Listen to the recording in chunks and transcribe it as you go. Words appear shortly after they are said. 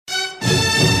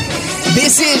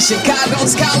This is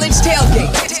Chicago's College Tailgate.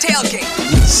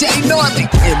 With Shea Norling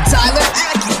and Tyler.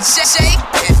 Aki, Shea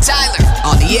and Tyler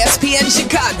on ESPN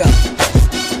Chicago.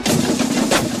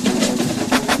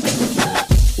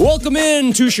 Welcome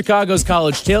in to Chicago's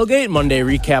College Tailgate, Monday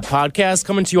Recap Podcast,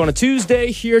 coming to you on a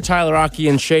Tuesday here. Tyler, Aki,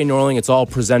 and Shea Norling. It's all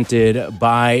presented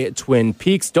by Twin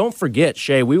Peaks. Don't forget,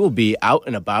 Shea, we will be out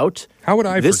and about. How would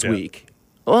I this forget? week?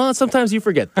 Well, sometimes you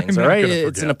forget things, all right?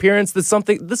 It's an appearance that's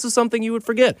something. This is something you would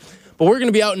forget. But we're going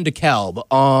to be out in DeKalb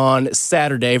on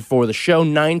Saturday for the show,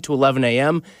 9 to 11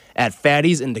 a.m. at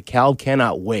Fatty's in DeKalb.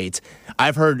 Cannot wait.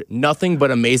 I've heard nothing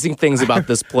but amazing things about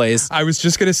this place. I was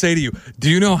just going to say to you, do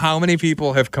you know how many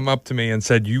people have come up to me and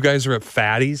said, you guys are at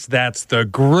Fatty's? That's the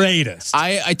greatest.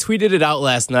 I tweeted it out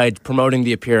last night promoting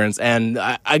the appearance, and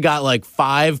I got like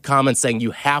 5 comments saying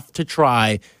you have to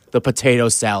try the potato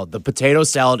salad. The potato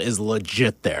salad is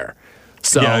legit there.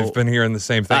 So yeah, I've been hearing the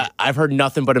same thing. I've heard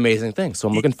nothing but amazing things, so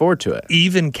I'm looking forward to it.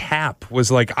 Even Cap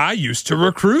was like, I used to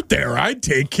recruit there. I'd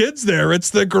take kids there. It's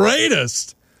the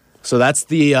greatest. So that's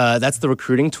the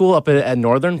recruiting tool up at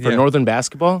Northern for Northern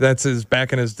basketball? That's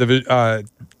back in his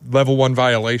level 1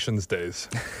 violations days.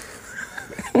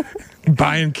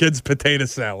 Buying kids potato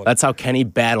salad. That's how Kenny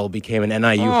Battle became an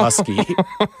NIU Husky.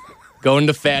 Going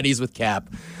to Fatty's with Cap.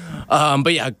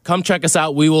 But yeah, come check us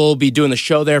out. We will be doing the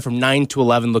show there from 9 to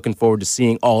 11. Looking forward to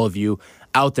seeing all of you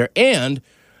out there. And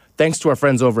thanks to our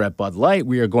friends over at Bud Light,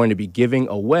 we are going to be giving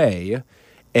away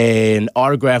an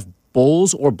autographed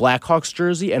Bulls or Blackhawks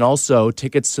jersey and also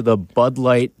tickets to the Bud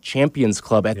Light Champions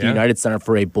Club at the United Center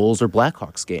for a Bulls or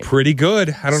Blackhawks game. Pretty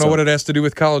good. I don't know what it has to do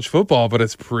with college football, but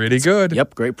it's pretty good.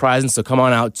 Yep, great prizes. So come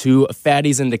on out to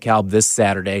Fatty's in DeKalb this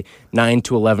Saturday, 9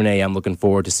 to 11 a.m. Looking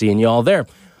forward to seeing you all there.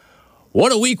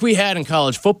 What a week we had in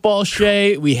college football,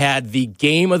 Shea. We had the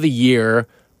game of the year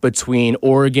between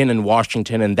Oregon and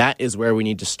Washington, and that is where we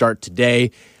need to start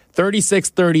today.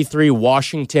 36-33,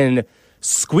 Washington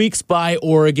squeaks by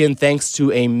Oregon thanks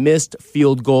to a missed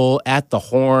field goal at the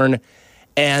horn.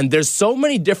 And there's so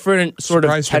many different sort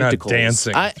of tentacles. You're not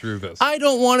dancing through this. I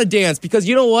don't want to dance because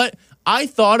you know what? I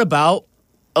thought about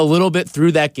a little bit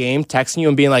through that game, texting you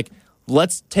and being like,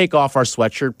 let's take off our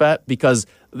sweatshirt bet because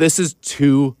this is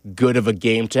too good of a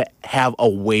game to have a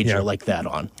wager like that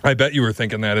on. I bet you were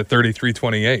thinking that at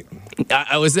 33-28.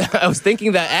 I was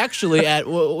thinking that actually at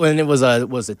when it was it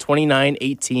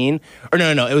 29-18 or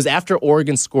no it was after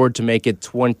Oregon scored to make it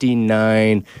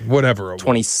 29 whatever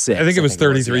 26. I think it was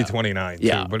 33-29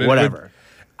 yeah, but whatever.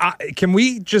 Can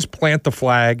we just plant the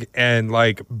flag and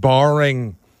like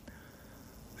barring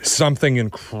something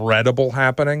incredible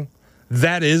happening?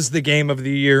 That is the game of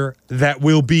the year. That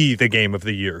will be the game of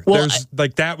the year. Well,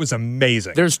 that was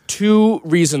amazing. There's 2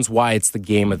 reasons why it's the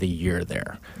game of the year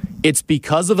there. It's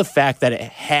because of the fact that it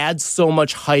had so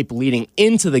much hype leading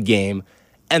into the game,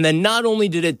 and then not only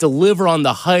did it deliver on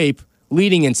the hype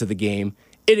leading into the game,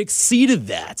 it exceeded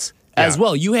that as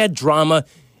well. You had drama,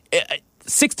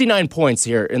 69 points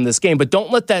here in this game, but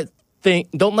don't let that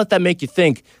make you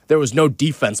think there was no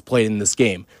defense played in this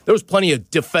game. There was plenty of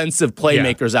defensive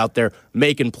playmakers out there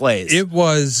making plays. It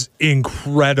was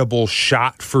incredible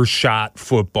shot-for-shot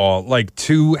football. Like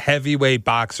 2 heavyweight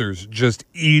boxers just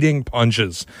eating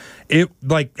punches. I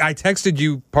texted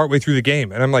you partway through the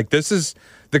game, and I'm like, this is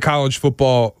the college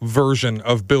football version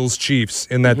of Bills Chiefs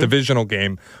in that divisional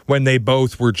game when they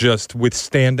both were just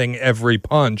withstanding every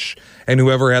punch, and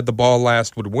whoever had the ball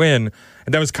last would win.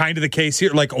 And that was kind of the case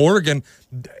here. Like Oregon,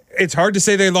 it's hard to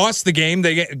say they lost the game.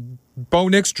 Bo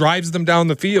Nix drives them down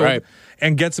the field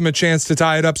and gets them a chance to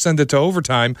tie it up, send it to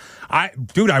overtime. I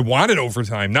wanted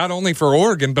overtime, not only for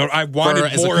Oregon, but I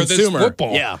wanted more of this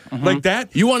football. Yeah. Like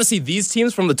that. You want to see these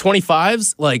teams from the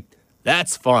 25s? Like,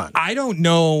 that's fun. I don't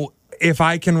know if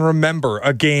I can remember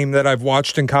a game that I've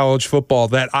watched in college football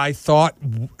that I thought,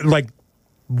 like,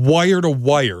 wire to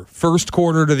wire, first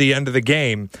quarter to the end of the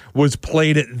game, was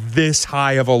played at this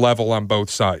high of a level on both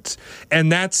sides.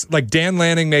 And that's, like, Dan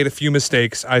Lanning made a few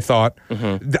mistakes, I thought.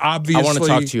 Obviously, I want to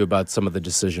talk to you about some of the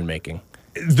decision-making.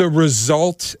 The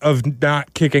result of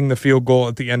not kicking the field goal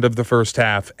at the end of the first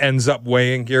half ends up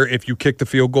weighing here. If you kick the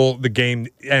field goal, the game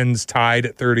ends tied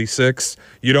at 36.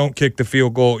 You don't kick the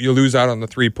field goal, you lose out on the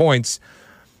 3 points.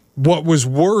 What was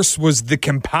worse was the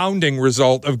compounding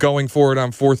result of going for it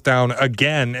on 4th down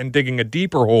again and digging a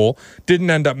deeper hole. Didn't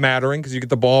end up mattering because you get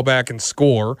the ball back and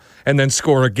then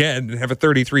score again and have a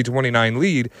 33-29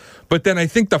 lead. But then I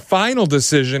think the final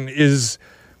decision is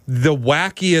the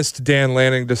wackiest Dan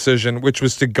Lanning decision, which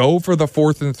was to go for the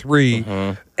 4th and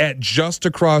 3 at just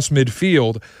across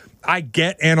midfield. I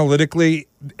get analytically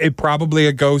it probably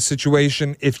a go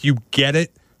situation if you get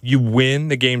it you win,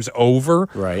 the game's over.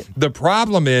 Right. The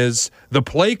problem is the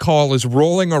play call is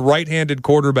rolling a right-handed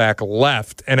quarterback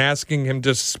left and asking him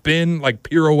to spin like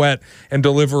pirouette and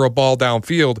deliver a ball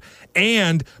downfield.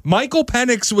 And Michael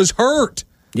Penix was hurt.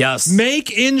 Yes.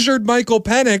 Make injured Michael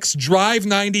Penix drive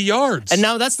 90 yards. And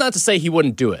now that's not to say he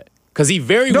wouldn't do it, because he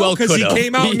very well could have. No, because he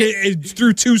came out and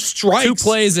threw 2 strikes. 2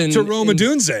 plays to Rome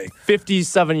Odunze.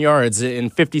 57 yards in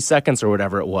 50 seconds or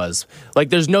whatever it was. Like,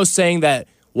 there's no saying that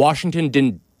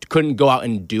Washington couldn't go out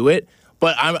and do it,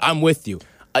 but I'm with you.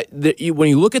 When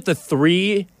you look at the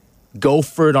 3 go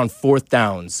for it on 4th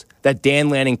downs that Dan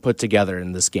Lanning put together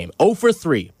in this game, 0 for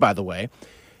 3, by the way,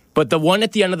 but the one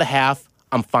at the end of the half,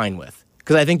 I'm fine with.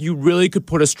 Because I think you really could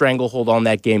put a stranglehold on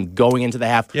that game going into the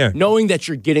half, knowing that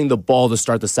you're getting the ball to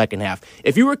start the second half.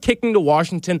 If you were kicking to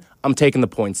Washington, I'm taking the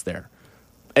points there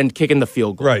and kicking the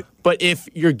field goal. Right. But if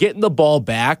you're getting the ball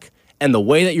back and the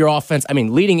way that your offense,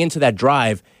 leading into that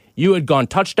drive, you had gone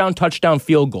touchdown,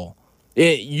 field goal.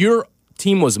 Your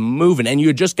team was moving, and you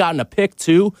had just gotten a pick,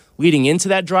 too, leading into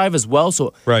that drive as well.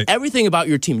 So everything about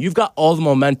your team, you've got all the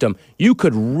momentum. You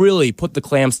could really put the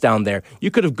clamps down there.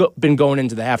 You could have been going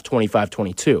into the half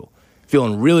 25-22,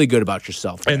 feeling really good about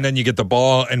yourself there. And then you get the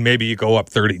ball, and maybe you go up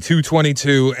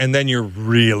 32-22, and then you're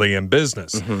really in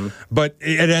business. Mm-hmm. But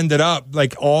it ended up,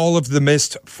 like, all of the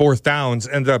missed 4th downs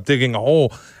ended up digging a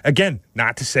hole. Again,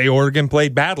 not to say Oregon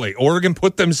played badly. Oregon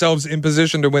put themselves in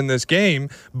position to win this game.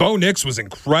 Bo Nix was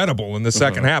incredible in the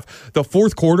second half. The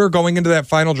 4th quarter, going into that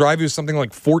final drive, he was something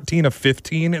like 14 of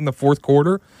 15 in the 4th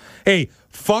quarter. Hey,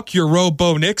 fuck your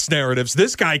Bo Nix narratives.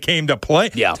 This guy came to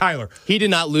play. Yeah. Tyler. He did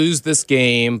not lose this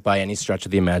game by any stretch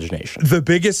of the imagination. The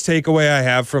biggest takeaway I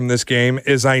have from this game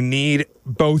is I need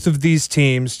both of these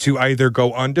teams to either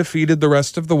go undefeated the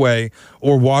rest of the way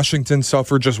or Washington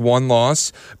suffer just 1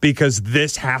 loss, because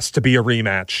this has to be a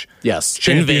rematch. Yes.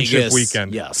 Championship in Vegas,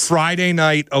 weekend. Yes. Friday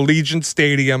night, Allegiant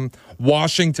Stadium,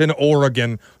 Washington,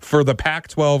 Oregon, for the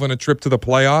Pac-12 and a trip to the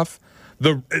playoff.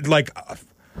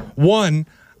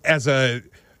 As a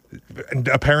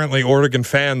apparently Oregon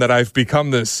fan that I've become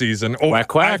this season. Quack,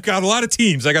 quack. I've got a lot of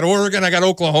teams. I got Oregon. I got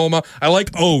Oklahoma. I like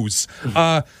O's.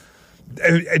 I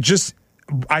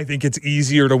think it's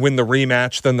easier to win the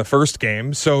rematch than the first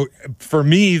game. So for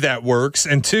me, that works.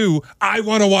 And 2, I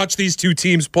want to watch these 2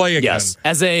 teams play again.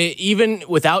 Yes. Even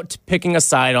without picking a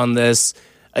side on this,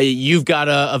 you've got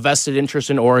a vested interest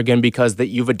in Oregon because that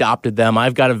you've adopted them.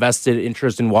 I've got a vested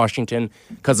interest in Washington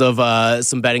because of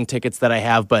some betting tickets that I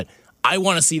have. But I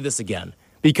want to see this again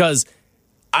because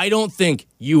I don't think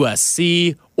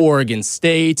USC, Oregon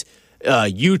State,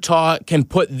 Utah can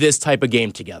put this type of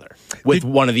game together with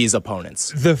one of these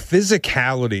opponents. The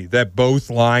physicality that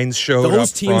both lines showed up front.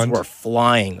 Those teams were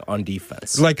flying on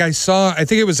defense. Like I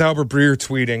think it was Albert Breer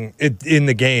tweeting it in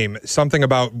the game, something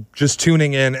about just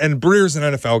tuning in. And Breer's an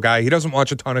NFL guy. He doesn't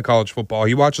watch a ton of college football.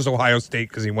 He watches Ohio State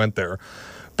because he went there.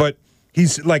 But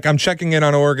he's like, I'm checking in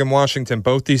on Oregon, Washington.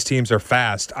 Both these teams are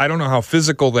fast. I don't know how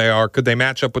physical they are. Could they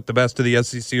match up with the best of the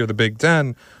SEC or the Big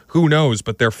Ten? Who knows?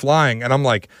 But they're flying. And I'm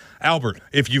like, Albert,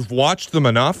 if you've watched them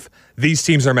enough, these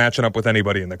teams are matching up with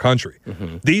anybody in the country.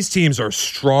 Mm-hmm. These teams are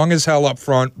strong as hell up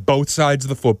front, both sides of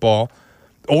the football.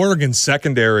 Oregon's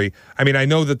secondary, I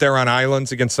know that they're on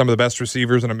islands against some of the best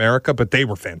receivers in America, but they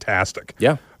were fantastic.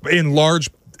 Yeah. In large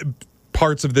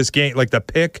parts of this game, like the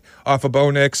pick off of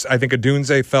Bo Nix, I think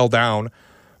Odunze fell down.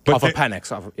 But off of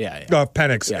Penix. Off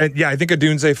Penix. Yeah. And I think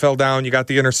Odunze fell down. You got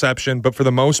the interception. But for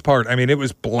the most part, it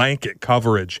was blanket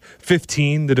coverage.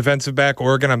 15, the defensive back,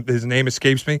 Oregon, his name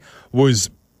escapes me,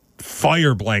 was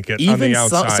fire blanket on the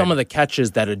outside. Even some of the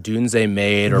catches that Odunze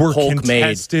made or were Polk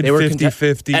made. They were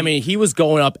 50-50. He was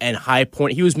going up and high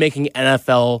point. He was making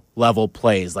NFL-level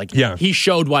plays. He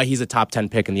showed why he's a top 10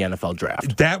 pick in the NFL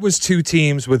draft. That was 2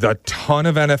 teams with a ton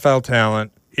of NFL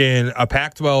talent in a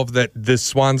Pac-12 that this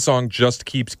swan song just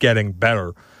keeps getting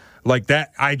better. Like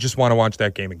that, I just want to watch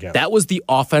that game again. That was the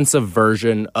offensive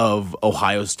version of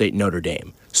Ohio State Notre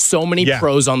Dame. So many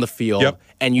pros on the field,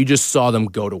 and you just saw them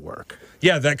go to work.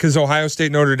 Yeah, because Ohio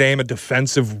State, Notre Dame, a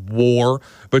defensive war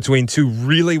between 2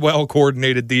 really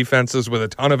well-coordinated defenses with a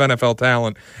ton of NFL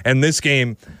talent. And this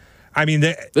game,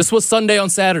 this was Sunday on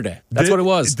Saturday. That's what it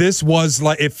was. This was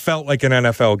it felt like an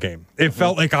NFL game. It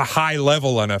felt like a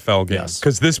high-level NFL game.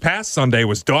 Because this past Sunday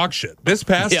was dog shit. This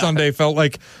past Sunday felt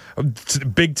like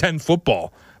Big Ten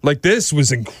football. Like, this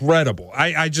was incredible.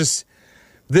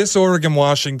 This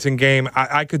Oregon-Washington game,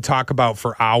 I could talk about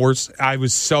for hours. I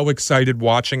was so excited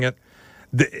watching it.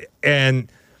 And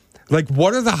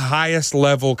what are the highest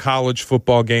level college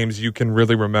football games you can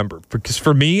really remember? Because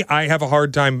for me, I have a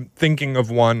hard time thinking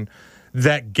of one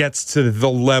that gets to the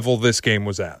level this game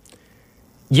was at.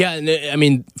 Yeah, I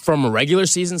mean, from a regular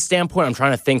season standpoint, I'm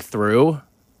trying to think through.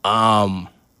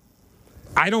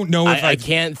 I don't know if I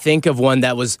can't think of one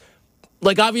that was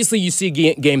like, obviously you see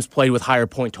games played with higher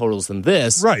point totals than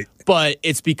this, right? But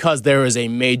it's because there is a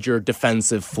major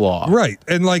defensive flaw, right?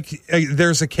 And like,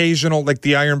 there's occasional, like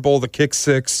the Iron Bowl, the kick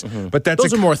six, but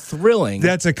those are more thrilling.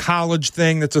 That's a college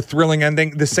thing. That's a thrilling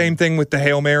ending. The same thing with the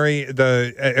Hail Mary,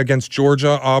 against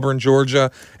Georgia, Auburn, Georgia,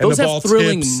 and those the ball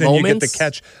tips, and you get the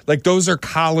catch. Like, those are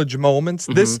college moments.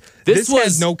 This was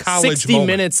has no college 60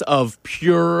 minutes of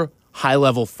pure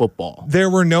high-level football. There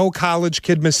were no college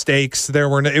kid mistakes.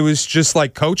 It was just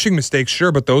like coaching mistakes,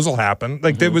 sure, but those will happen.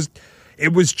 Like,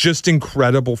 it was just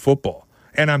incredible football.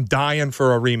 And I'm dying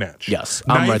for a rematch. Yes,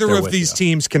 I'm Neither right there of these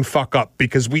teams can fuck up,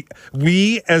 because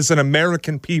we as an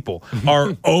American people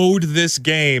are owed this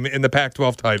game in the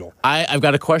Pac-12 title. I've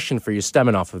got a question for you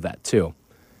stemming off of that, too.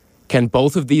 Can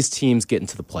both of these teams get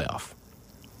into the playoff?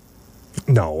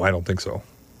 No, I don't think so.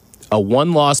 A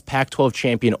one-loss Pac-12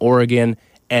 champion Oregon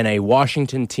and a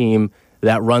Washington team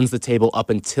that runs the table up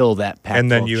until that Pac-12 and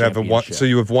then you have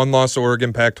you have one loss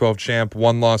Oregon Pac-12 champ,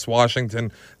 one loss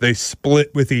Washington. They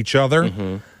split with each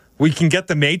other. We can get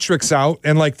the matrix out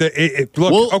and like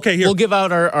we'll give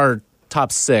out our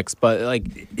top 6, but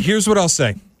like, here's what I'll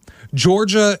say.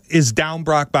 Georgia is down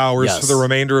Brock Bowers for the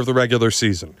remainder of the regular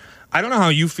season. I don't know how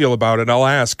you feel about it. I'll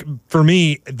ask. For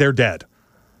me, they're dead.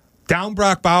 Down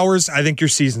Brock Bowers, I think your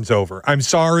season's over. I'm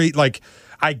sorry, like,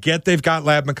 I get they've got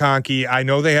Lab McConkey. I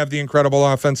know they have the incredible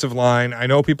offensive line. I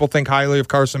know people think highly of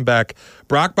Carson Beck.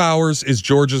 Brock Bowers is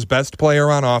Georgia's best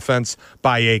player on offense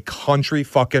by a country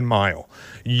fucking mile.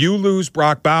 You lose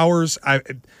Brock Bowers.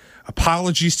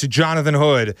 Apologies to Jonathan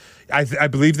Hood. I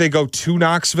believe they go to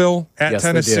Knoxville at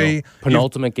Tennessee.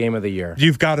 Penultimate game of the year.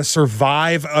 You've got to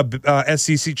survive a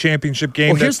SEC championship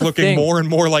game that's looking more and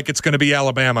more like it's going to be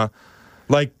Alabama.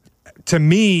 Like, to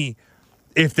me,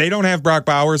 if they don't have Brock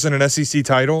Bowers in an SEC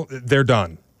title, they're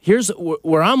done. Here's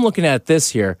where I'm looking at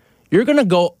this here. You're going to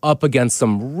go up against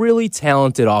some really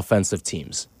talented offensive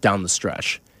teams down the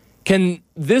stretch. Can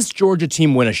this Georgia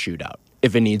team win a shootout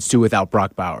if it needs to without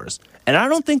Brock Bowers? And I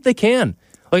don't think they can.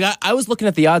 Like, I was looking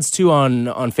at the odds, too, on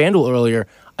FanDuel earlier.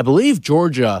 I believe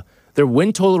Georgia, their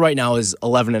win total right now is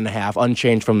 11.5,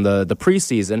 unchanged from the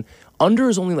preseason. Under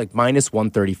is only like minus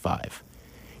 135.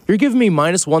 You're giving me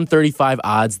minus 135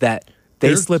 odds that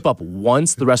they slip up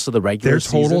once the rest of the regular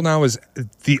season. Their total now is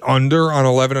the under on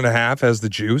 11.5 has the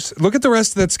juice. Look at the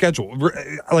rest of that schedule.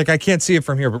 Like, I can't see it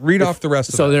from here, but read off the rest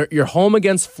of it. So you're home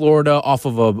against Florida off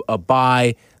of a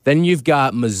bye. Then you've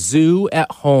got Mizzou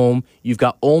at home. You've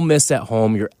got Ole Miss at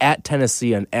home. You're at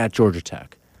Tennessee and at Georgia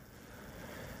Tech.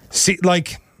 See,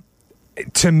 like,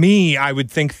 to me, I would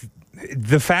think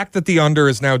the fact that the under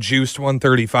is now juiced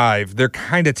 135, they're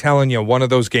kind of telling you one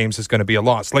of those games is going to be a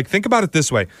loss. Like, think about it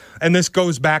this way, and this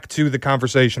goes back to the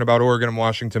conversation about Oregon and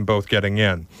Washington both getting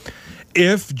in.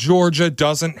 If Georgia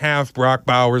doesn't have Brock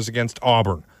Bowers against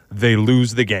Auburn, they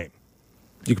lose the game.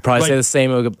 You could probably say the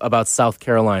same about South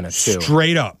Carolina, too.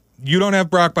 Straight up. You don't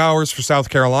have Brock Bowers for South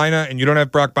Carolina, and you don't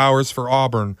have Brock Bowers for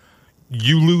Auburn.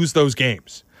 You lose those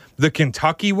games. The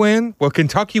Kentucky win, well,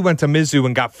 Kentucky went to Mizzou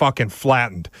and got fucking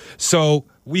flattened. So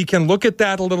we can look at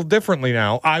that a little differently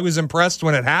now. I was impressed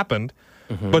when it happened,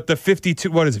 but the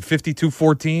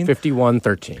 52-14?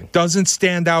 51-13. Doesn't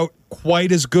stand out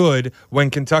quite as good when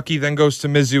Kentucky then goes to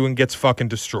Mizzou and gets fucking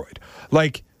destroyed.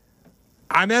 Like,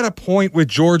 I'm at a point with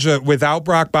Georgia without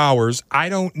Brock Bowers. I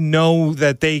don't know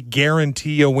that they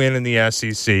guarantee a win in the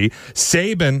SEC.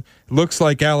 Saban looks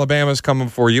like Alabama's coming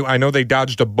for you. I know they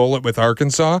dodged a bullet with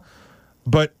Arkansas,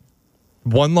 but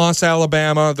one loss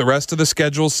Alabama, the rest of the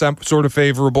schedule's sort of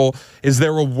favorable. Is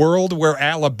there a world where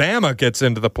Alabama gets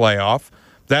into the playoff?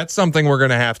 That's something we're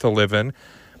going to have to live in.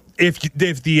 If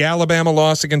the Alabama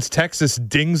loss against Texas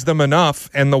dings them enough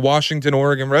and the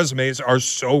Washington-Oregon resumes are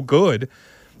so good,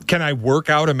 can I work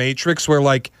out a matrix where,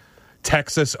 like,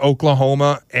 Texas,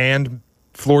 Oklahoma, and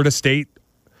Florida State,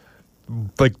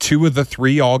 like, 2 of the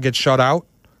 3 all get shut out?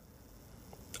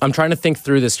 I'm trying to think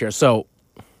through this here. So,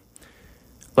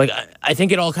 like, I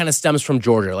think it all kind of stems from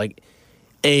Georgia. Like,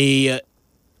 a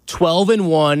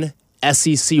 12-1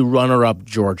 SEC runner-up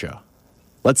Georgia.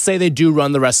 Let's say they do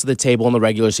run the rest of the table in the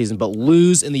regular season, but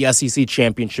lose in the SEC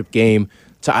championship game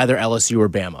to either LSU or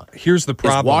Bama. Here's the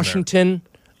problem. Is Washington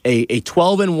a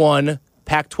 12-1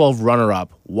 Pac-12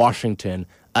 runner-up, Washington,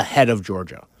 ahead of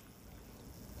Georgia?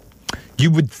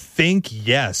 You would think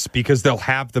yes, because they'll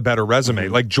have the better resume.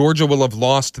 Like, Georgia will have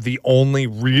lost the only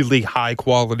really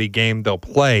high-quality game they'll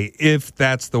play, if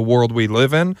that's the world we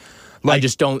live in. Like, I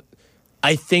just don't.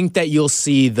 I think that you'll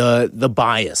see the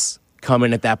bias come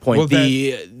in at that point. Well,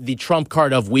 the trump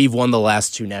card of we've won the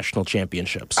last 2 national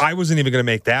championships. I wasn't even going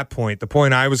to make that point. The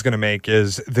point I was going to make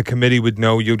is the committee would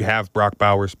know you'd have Brock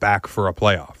Bowers back for a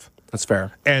playoff. That's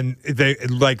fair. And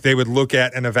they would look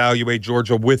at and evaluate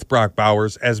Georgia with Brock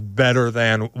Bowers as better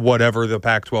than whatever the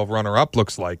Pac-12 runner-up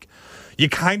looks like. You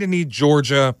kind of need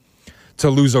Georgia to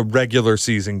lose a regular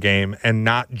season game and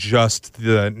not just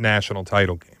the national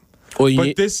title game. Well,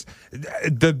 but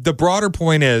the broader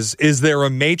point is there a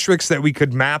matrix that we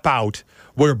could map out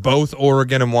where both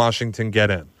Oregon and Washington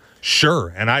get in?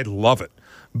 Sure, and I'd love it.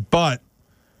 But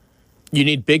you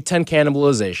need Big Ten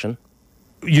cannibalization.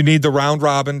 You need the round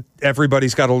robin.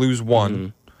 Everybody's got to lose one.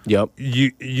 Mm-hmm. Yep.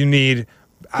 You need...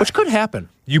 Which could happen.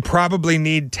 You probably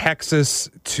need Texas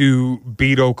to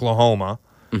beat Oklahoma.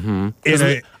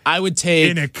 Mm-hmm. I would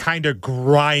take in a kind of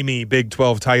grimy Big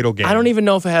 12 title game. I don't even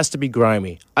know if it has to be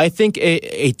grimy. I think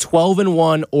a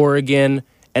 12-1 Oregon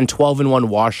and 12-1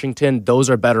 Washington, those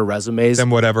are better resumes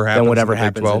than whatever happens.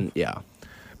 Big 12. Yeah,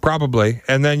 probably.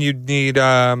 And then you'd need.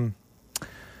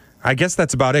 I guess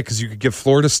that's about it because you could give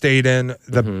Florida State in,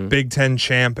 the Big Ten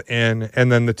champ in,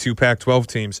 and then the 2 Pac-12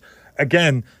 teams.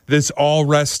 Again, this all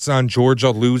rests on Georgia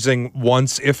losing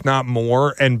once, if not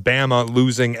more, and Bama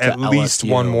losing at least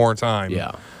one more time.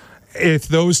 Yeah. If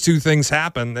those 2 things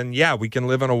happen, then yeah, we can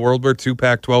live in a world where 2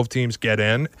 Pac-12 teams get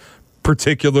in,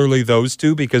 particularly those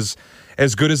 2, because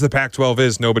as good as the Pac-12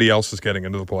 is, nobody else is getting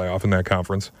into the playoff in that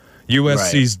conference.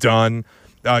 USC's done.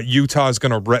 Utah's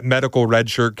going to medical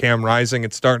redshirt Cam Rising.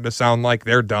 It's starting to sound like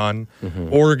they're done.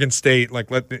 Oregon State,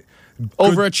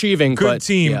 overachieving, good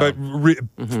team, but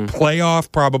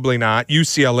playoff probably not.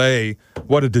 UCLA,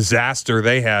 what a disaster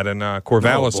they had in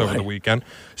Corvallis over the weekend.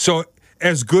 So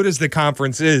as good as the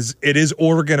conference is, it is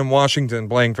Oregon and Washington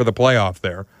playing for the playoff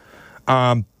there.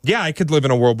 Yeah, I could live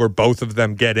in a world where both of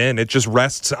them get in. It just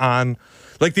rests on,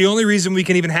 the only reason we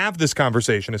can even have this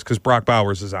conversation is because Brock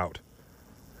Bowers is out.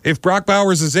 If Brock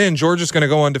Bowers is in, Georgia's going to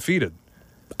go undefeated.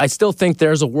 I still think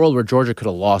there's a world where Georgia could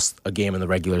have lost a game in the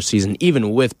regular season,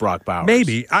 even with Brock Bowers.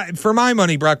 Maybe. For my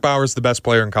money, Brock Bowers is the best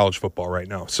player in college football right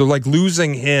now. So,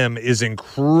 losing him is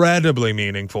incredibly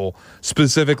meaningful,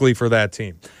 specifically for that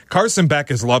team. Carson Beck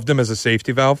has loved him as a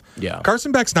safety valve. Yeah.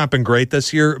 Carson Beck's not been great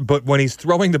this year, but when he's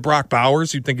throwing to Brock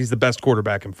Bowers, you'd think he's the best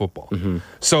quarterback in football.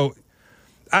 So,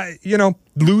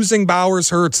 losing Bowers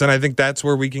hurts, and I think that's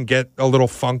where we can get a little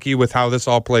funky with how this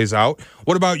all plays out.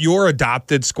 What about your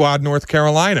adopted squad, North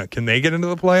Carolina? Can they get into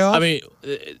the playoffs? I mean,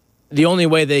 the only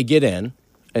way they get in,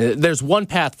 there's one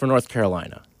path for North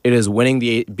Carolina. It is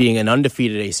being an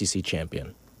undefeated ACC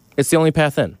champion. It's the only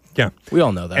path in. Yeah. We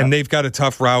all know that. And they've got a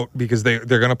tough route because they're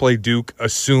going to play Duke,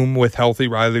 assume with healthy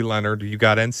Riley Leonard. You've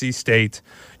got NC State,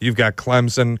 you've got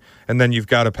Clemson, and then you've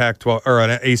got a Pac-12 or an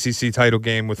ACC title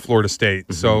game with Florida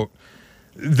State. So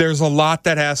there's a lot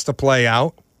that has to play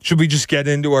out. Should we just get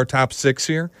into our top 6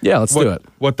 here? Yeah, let's do it.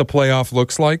 What the playoff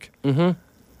looks like? All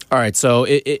right, so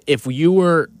if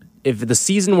the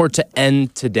season were to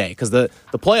end today, because the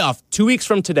playoff, 2 weeks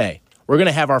from today, we're going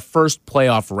to have our first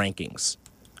playoff rankings.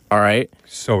 All right.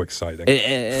 So exciting.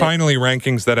 Finally,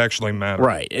 rankings that actually matter.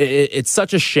 Right. It's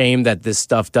such a shame that this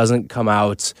stuff doesn't come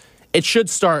out. It should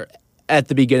start at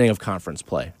the beginning of conference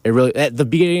play. It really, at the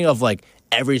beginning of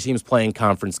every team's playing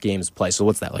conference games play. So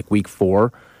what's that, week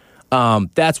 4?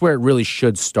 That's where it really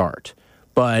should start.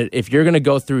 But if you're going to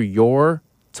go through your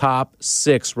top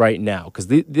 6 right now, because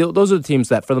those are the teams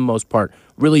that, for the most part,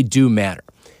 really do matter.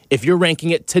 If you're ranking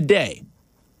it today,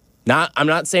 I'm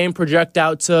not saying project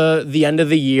out to the end of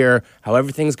the year, how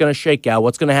everything's going to shake out,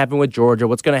 what's going to happen with Georgia,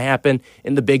 what's going to happen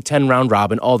in the Big Ten round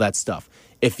robin, all that stuff.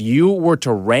 If you were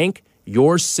to rank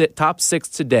your top 6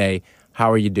 today,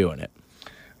 how are you doing it?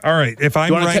 All right. If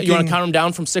I'm ranking... You want to count them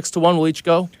down from 6 to 1? We'll each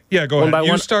go? Yeah, go ahead.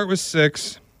 You start with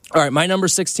 6. All right. My number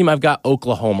 6 team, I've got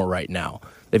Oklahoma right now.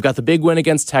 They've got the big win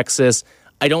against Texas.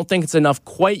 I don't think it's enough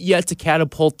quite yet to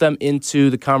catapult them into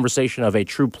the conversation of a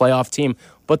true playoff team,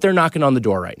 but they're knocking on the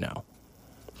door right now.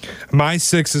 My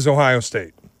 6 is Ohio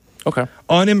State. Okay.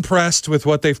 Unimpressed with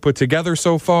what they've put together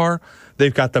so far.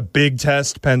 They've got the big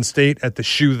test, Penn State, at the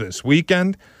Shoe this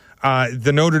weekend.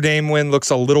 The Notre Dame win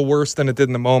looks a little worse than it did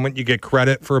in the moment. You get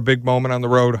credit for a big moment on the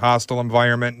road, hostile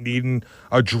environment, needing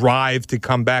a drive to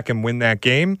come back and win that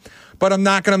game. But I'm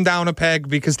knocking them down a peg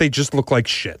because they just look like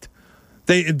shit.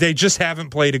 They just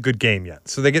haven't played a good game yet,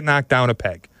 so they get knocked down a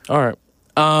peg. All right.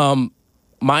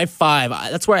 My 5,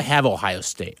 that's where I have Ohio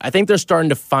State. I think they're starting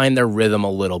to find their rhythm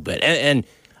a little bit. And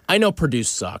I know Purdue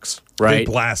sucks, right? They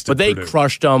blasted But they Purdue.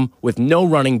 crushed them with no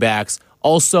running backs,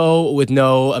 also with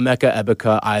no Emeka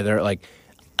Egbuka either.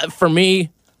 For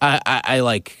me, I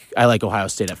like Ohio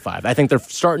State at 5. I think they're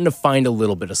starting to find a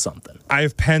little bit of something. I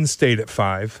have Penn State at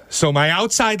 5. So my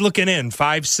outside looking in,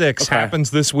 5-6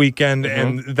 happens this weekend,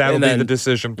 and that'll be the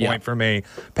decision point for me.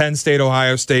 Penn State,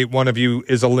 Ohio State, one of you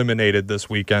is eliminated this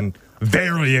weekend.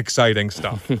 Very exciting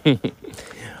stuff.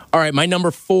 All right, my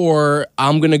number 4,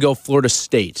 I'm going to go Florida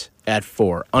State at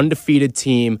 4. Undefeated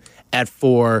team at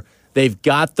 4. They've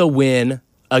got the win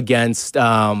against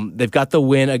Clemson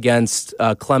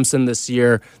this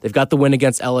year. They've got the win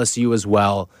against LSU as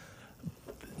well.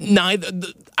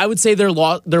 I would say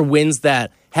they're wins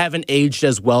that haven't aged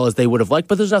as well as they would have liked,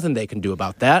 but there's nothing they can do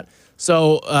about that.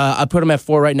 So I put them at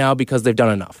 4 right now because they've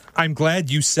done enough. I'm glad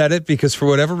you said it because for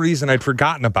whatever reason I'd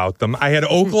forgotten about them. I had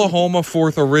Oklahoma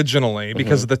 4th originally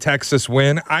because of the Texas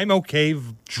win. I'm okay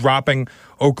dropping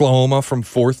Oklahoma from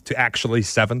 4th to actually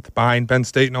 7th behind Penn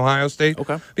State and Ohio State.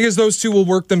 Okay. Because those two will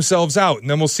work themselves out, and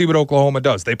then we'll see what Oklahoma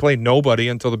does. They play nobody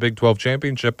until the Big 12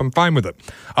 championship. I'm fine with it.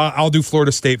 I'll do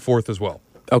Florida State 4th as well.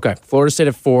 Okay, Florida State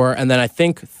at 4, and then I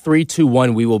think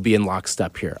 3-2-1 we will be in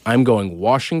lockstep here. I'm going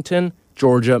Washington,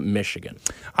 Georgia, Michigan.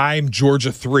 I'm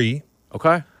Georgia 3.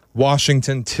 Okay.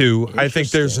 Washington 2. I think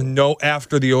there's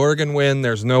after the Oregon win,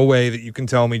 there's no way that you can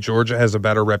tell me Georgia has a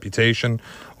better reputation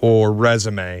or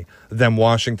resume than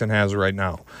Washington has right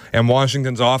now. And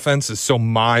Washington's offense is so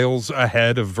miles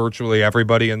ahead of virtually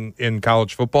everybody in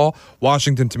college football.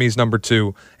 Washington to me is number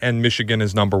 2, and Michigan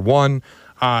is number 1.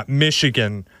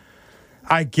 Michigan,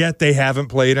 I get they haven't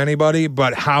played anybody,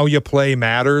 but how you play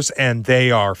matters, and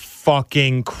they are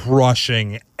fucking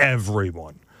crushing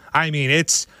everyone. I mean,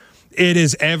 it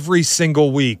is every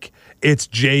single week. It's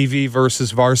JV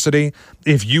versus varsity.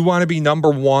 If you want to be number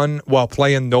 1 while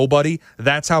playing nobody,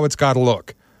 that's how it's got to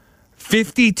look.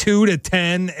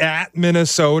 52-10 at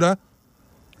Minnesota,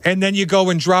 and then you go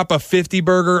and drop a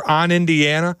 50-burger on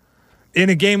Indiana in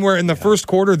a game where in the first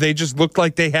quarter they just looked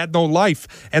like they had no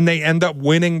life, and they end up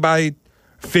winning by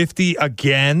 50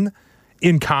 again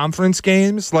in conference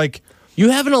games. Like,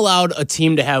 you haven't allowed a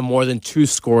team to have more than 2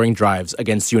 scoring drives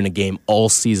against you in a game all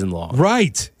season long.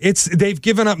 Right. They've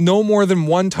given up no more than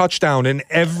 1 touchdown in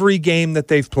every game that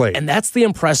they've played. And that's the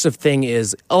impressive thing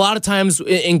is a lot of times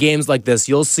in games like this,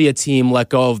 you'll see a team let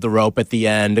go of the rope at the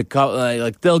end.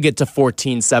 Like they'll get to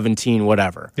 14, 17,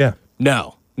 whatever. Yeah.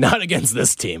 No, not against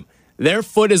this team. Their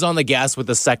foot is on the gas with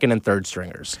the second and third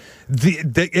stringers.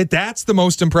 That's the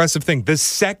most impressive thing. The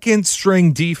second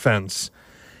string defense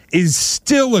is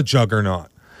still a juggernaut.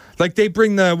 Like they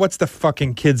bring what's the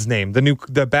fucking kid's name?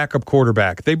 The backup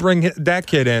quarterback. They bring that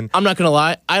kid in. I'm not gonna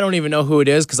lie, I don't even know who it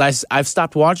is because I've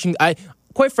stopped watching.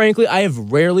 Quite frankly, I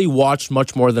have rarely watched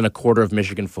much more than a quarter of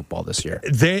Michigan football this year.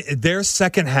 Their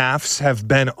second halves have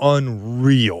been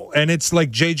unreal, and it's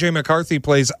like J.J. McCarthy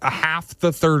plays a half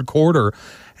the third quarter.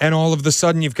 And all of a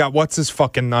sudden, you've got what's his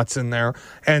fucking nuts in there,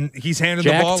 and he's handed the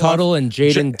ball Jack Tuttle off. and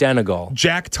Jaden Denegal.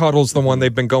 Jack Tuttle's the one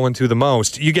they've been going to the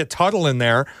most. You get Tuttle in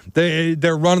there,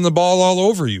 they're running the ball all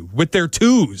over you with their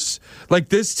twos. Like,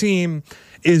 this team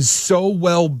is so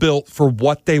well built for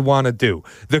what they want to do.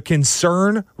 The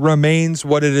concern remains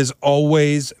what it has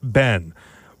always been.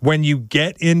 When you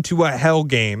get into a hell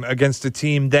game against a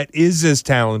team that is as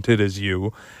talented as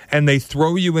you, and they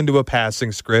throw you into a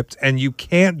passing script, and you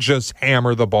can't just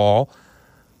hammer the ball,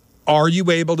 are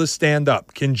you able to stand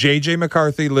up? Can J.J.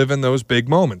 McCarthy live in those big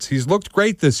moments? He's looked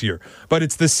great this year, but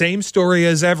it's the same story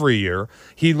as every year.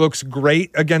 He looks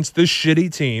great against the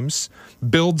shitty teams,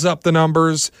 builds up the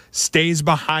numbers, stays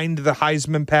behind the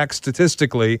Heisman pack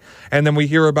statistically, and then we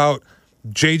hear about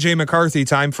J.J. McCarthy,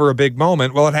 time for a big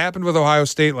moment. Well, it happened with Ohio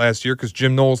State last year because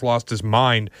Jim Knowles lost his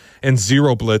mind and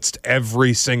zero blitzed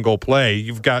every single play.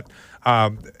 You've got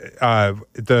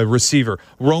the receiver.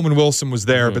 Roman Wilson was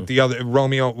there, but the other,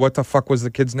 Romeo, what the fuck was the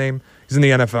kid's name? He's in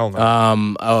the NFL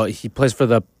now. He plays for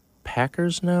the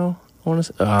Packers now, I want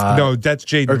to say. No, that's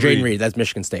Jaden Reed. Or Jaden Reed, that's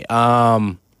Michigan State.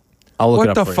 I'll look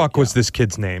it up. What the fuck was this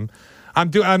kid's name?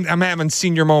 I'm having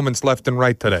senior moments left and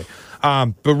right today.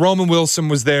 But Roman Wilson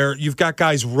was there. You've got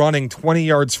guys running 20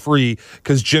 yards free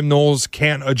because Jim Knowles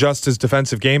can't adjust his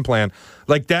defensive game plan.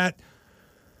 Like that.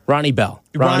 Ronnie Bell.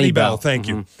 Ronnie Bell, thank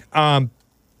you.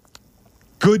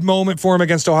 Good moment for him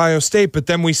against Ohio State, but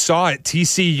then we saw it.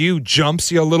 TCU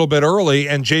jumps you a little bit early,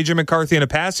 and J.J. McCarthy in a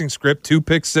passing script, 2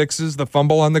 pick sixes, the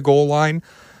fumble on the goal line.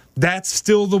 That's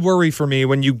still the worry for me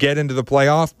when you get into the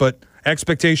playoff, but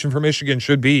expectation for Michigan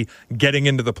should be getting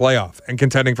into the playoff and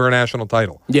contending for a national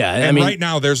title. Yeah, and right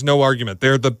now there's no argument.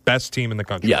 They're the best team in the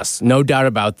country. Yes, no doubt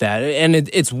about that. And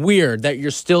it's weird that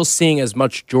you're still seeing as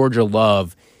much Georgia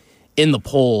love in the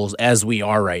polls as we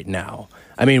are right now.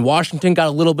 I mean, Washington got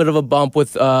a little bit of a bump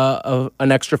with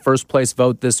an extra first-place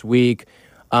vote this week.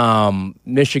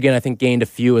 Michigan, I think, gained a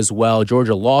few as well.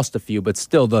 Georgia lost a few, but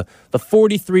still the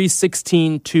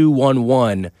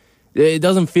 43-16-2-1-1. It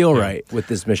doesn't feel right with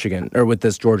this Michigan or with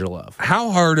this Georgia love. How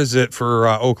hard is it for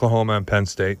Oklahoma and Penn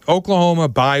State? Oklahoma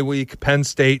bye week, Penn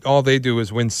State, all they do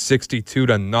is win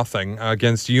 62-0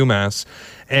 against UMass,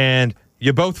 and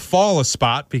you both fall a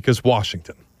spot because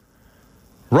Washington.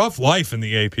 Rough life in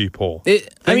the AP poll.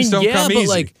 Things don't come easy.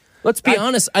 Like, let's be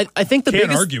honest. I think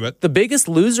the biggest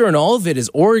loser in all of it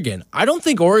is Oregon. I don't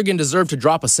think Oregon deserved to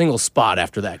drop a single spot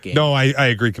after that game. No, I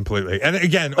agree completely. And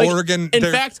again, Oregon. In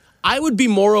fact, I would be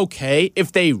more okay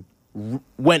if they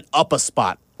went up a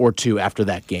spot or two after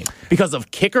that game because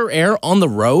of kicker error on the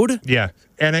road. Yeah,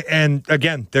 and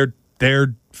again,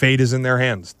 their fate is in their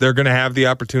hands. They're going to have the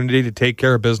opportunity to take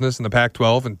care of business in the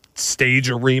Pac-12 and stage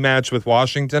a rematch with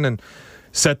Washington and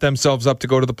set themselves up to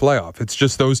go to the playoff. It's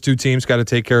just those two teams got to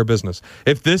take care of business.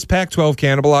 If this Pac-12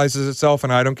 cannibalizes itself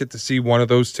and I don't get to see one of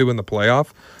those two in the playoff,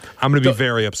 I'm going to be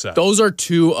very upset. Those are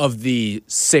two of the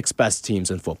 6 best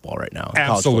teams in football right now.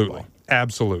 Absolutely.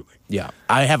 Absolutely. Yeah.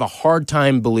 I have a hard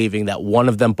time believing that one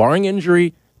of them, barring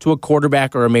injury to a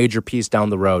quarterback or a major piece down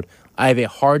the road, I have a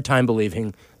hard time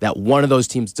believing that one of those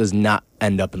teams does not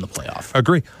end up in the playoff.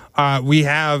 Agree. We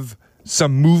have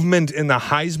some movement in the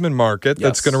Heisman market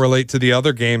that's going to relate to the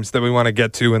other games that we want to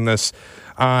get to in this.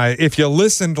 If you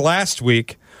listened last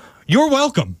week, you're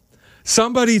welcome.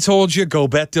 Somebody told you, go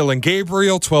bet Dylan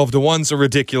Gabriel. 12-1's a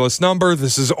ridiculous number.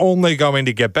 This is only going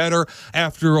to get better.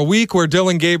 After a week where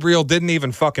Dylan Gabriel didn't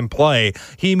even fucking play,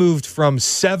 he moved from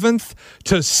 7th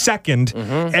to 2nd,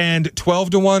 and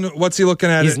 12-1, what's he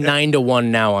looking at? He's 9-1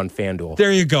 now on FanDuel.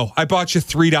 There you go. I bought you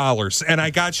 $3, and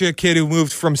I got you a kid who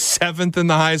moved from 7th in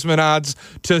the Heisman odds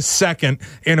to 2nd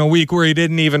in a week where he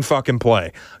didn't even fucking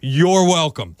play. You're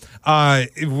welcome.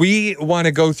 We want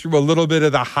to go through a little bit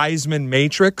of the Heisman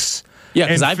matrix. Yeah,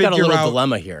 because I've got a little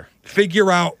dilemma here. Figure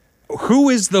out who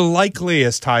is the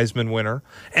likeliest Heisman winner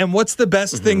and what's the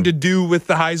best thing to do with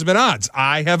the Heisman odds.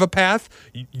 I have a path.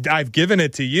 I've given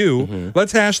it to you.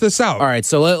 Let's hash this out. All right,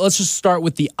 so let's just start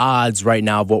with the odds right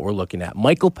now of what we're looking at.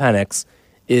 Michael Penix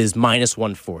is minus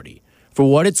 140. For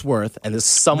what it's worth, and this is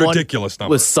someone ridiculous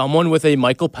number. With someone with a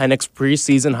Michael Penix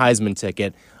preseason Heisman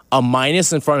ticket, a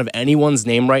minus in front of anyone's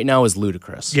name right now is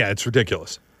ludicrous. Yeah, it's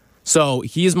ridiculous. So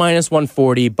he's minus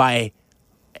 140 by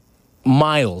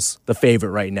miles the favorite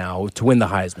right now to win the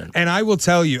Heisman. And I will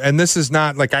tell you, and this is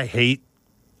not like I hate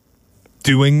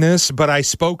doing this, but I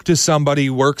spoke to somebody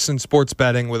who works in sports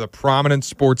betting with a prominent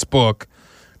sports book,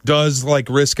 does like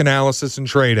risk analysis and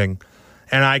trading,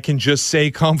 and I can just say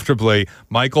comfortably,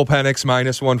 Michael Penix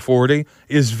minus 140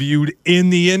 is viewed in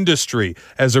the industry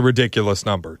as a ridiculous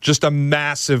number. Just a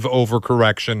massive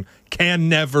overcorrection. Can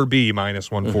never be minus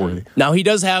 140. Now, he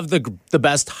does have the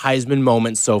best Heisman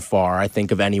moment so far, I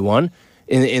think, of anyone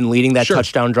in leading that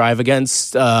touchdown drive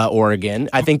against Oregon.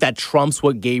 I think that trumps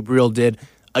what Gabriel did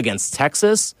against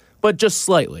Texas, but just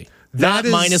slightly. Not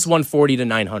minus 140 to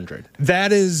 900.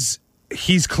 That is,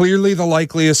 he's clearly the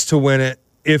likeliest to win it.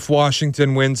 If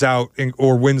Washington wins out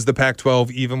or wins the Pac-12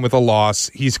 even with a loss,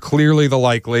 he's clearly the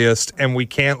likeliest, and we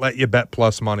can't let you bet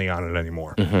plus money on it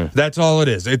anymore. That's all it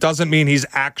is. It doesn't mean he's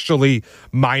actually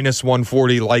minus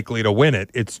 140 likely to win it.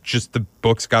 It's just the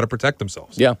books got to protect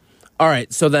themselves. Yeah. All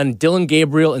right, so then Dylan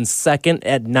Gabriel in second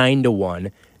at 9-1,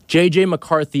 J.J.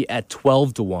 McCarthy at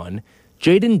 12-1,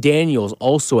 Jaden Daniels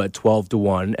also at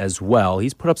 12-1 as well.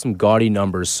 He's put up some gaudy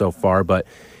numbers so far, but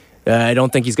I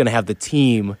don't think he's going to have the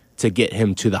team to get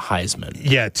him to the Heisman.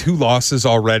 Yeah, 2 losses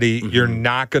already. You're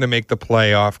not going to make the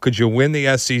playoff. Could you win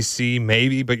the SEC?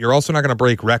 Maybe, but you're also not going to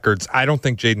break records. I don't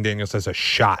think Jaden Daniels has a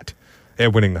shot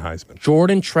at winning the Heisman.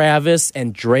 Jordan Travis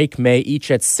and Drake May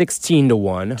each at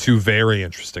 16-1. 2 very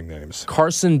interesting names.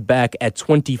 Carson Beck at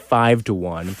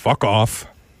 25-1. Fuck off.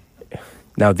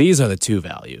 Now, these are the 2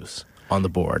 values on the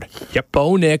board. Yep.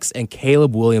 Bo Nix and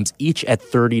Caleb Williams each at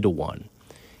 30-1.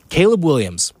 Caleb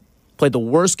Williams played the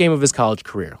worst game of his college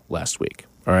career last week.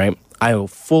 All right, I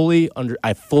fully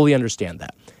understand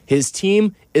that. His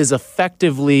team is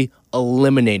effectively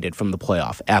eliminated from the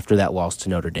playoff after that loss to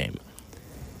Notre Dame.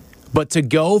 But to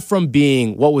go from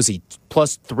being, what was he,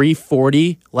 plus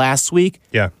 340 last week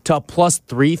to plus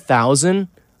 3,000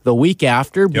 the week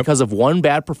after because of one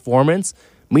bad performance.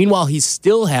 Meanwhile, he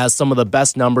still has some of the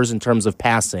best numbers in terms of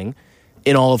passing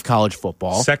in all of college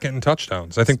football. Second in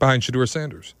touchdowns, I think, behind Shedeur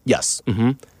Sanders. Yes.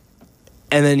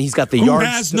 And then he has got the yards. Who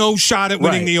has no shot at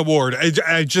winning the award.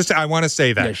 I want to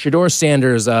say that. Yeah, Shedeur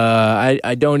Sanders,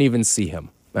 I don't even see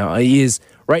him. He is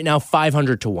right now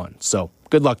 500-1. So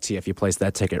good luck to you if you place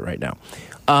that ticket right now.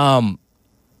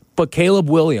 But Caleb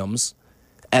Williams,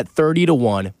 at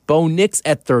 30-1. Bo Nix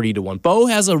at 30-1. Bo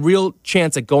has a real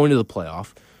chance at going to the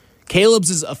playoff. Caleb's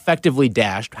is effectively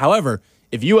dashed. However,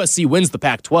 if USC wins the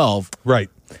Pac-12, right,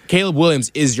 Caleb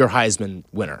Williams is your Heisman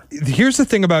winner. Here's the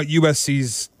thing about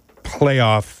USC's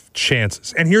playoff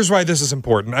chances, and here's why this is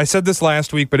important. I said this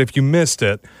last week, but if you missed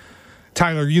it,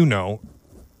 Tyler, you know,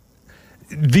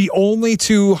 the only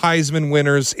two Heisman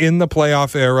winners in the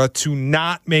playoff era to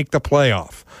not make the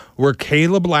playoff were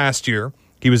Caleb last year.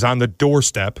 He was on the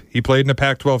doorstep. He played in a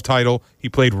Pac-12 title. He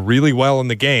played really well in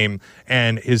the game,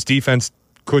 and his defense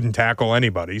couldn't tackle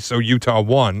anybody, so Utah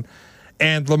won.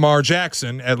 And Lamar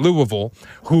Jackson at Louisville,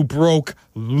 who broke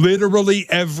literally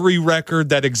every record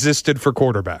that existed for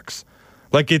quarterbacks.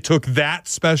 Like, it took that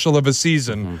special of a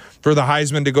season for the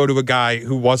Heisman to go to a guy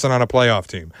who wasn't on a playoff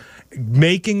team.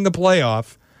 Making the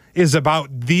playoff is about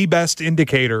the best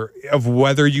indicator of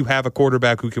whether you have a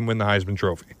quarterback who can win the Heisman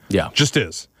Trophy. Yeah. Just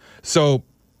is. So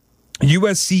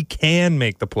USC can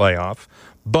make the playoff,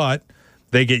 but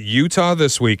they get Utah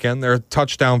this weekend. They're a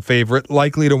touchdown favorite,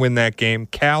 likely to win that game.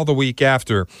 Cal the week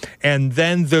after. And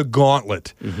then the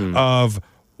gauntlet of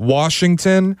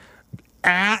Washington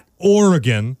at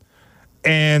Oregon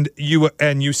and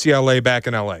UCLA back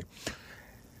in LA.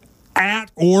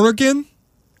 At Oregon,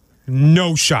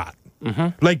 no shot.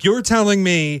 Like, you're telling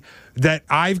me that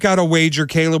I've got to wager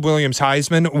Caleb Williams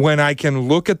Heisman when I can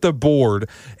look at the board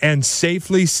and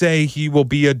safely say he will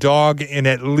be a dog in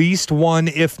at least one,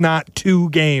 if not two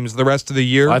games the rest of the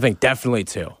year? I think definitely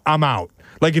two. I'm out.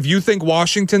 Like, if you think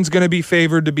Washington's going to be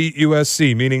favored to beat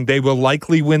USC, meaning they will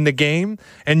likely win the game,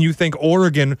 and you think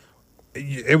Oregon,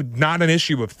 not an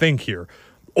issue of think here.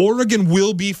 Oregon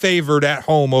will be favored at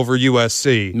home over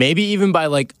USC. Maybe even by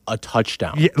like a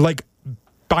touchdown. Yeah, like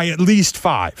by at least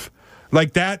 5.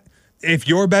 Like that, if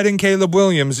you're betting Caleb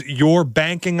Williams, you're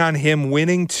banking on him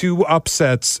winning 2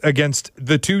 upsets against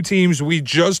the 2 teams we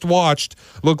just watched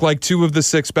look like 2 of the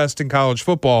 6 best in college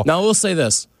football. Now, we'll say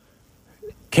this.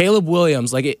 Caleb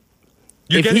Williams, like,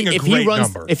 you're getting a great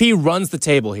number. If he runs the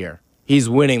table here, he's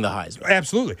winning the Heisman.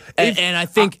 Absolutely. And I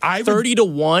think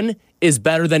 30-1 is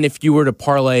better than if you were to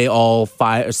parlay all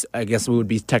 5, I guess it would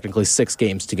be technically 6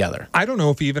 games together. I don't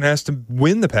know if he even has to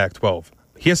win the Pac-12.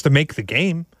 He has to make the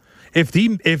game. If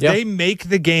they make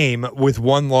the game with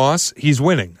 1 loss, he's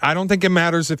winning. I don't think it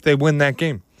matters if they win that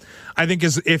game. I think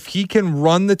if he can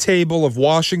run the table of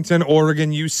Washington,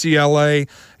 Oregon, UCLA,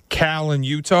 Cal, and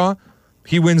Utah,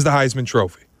 he wins the Heisman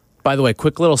Trophy. By the way,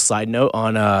 quick little side note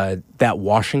on that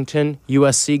Washington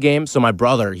USC game. So my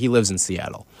brother, he lives in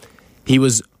Seattle. He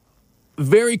was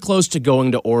very close to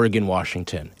going to Oregon,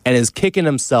 Washington, and is kicking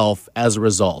himself as a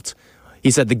result.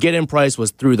 He said the get-in price was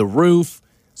through the roof.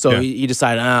 So he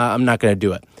decided, I'm not going to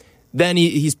do it. Then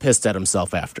he's pissed at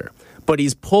himself after. But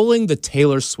he's pulling the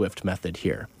Taylor Swift method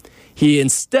here. He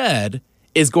instead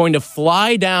is going to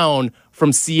fly down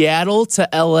from Seattle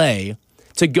to L.A.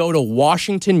 to go to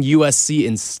Washington, USC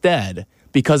instead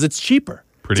because it's cheaper.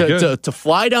 Pretty good. To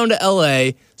fly down to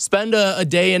L.A., spend a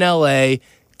day in L.A.,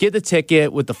 get the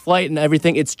ticket with the flight and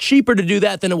everything. It's cheaper to do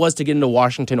that than it was to get into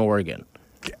Washington, Oregon.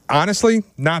 Honestly,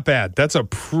 not bad. That's a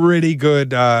pretty good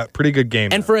game.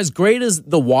 And for as great as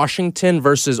the Washington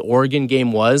versus Oregon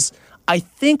game was, I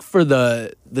think for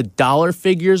the dollar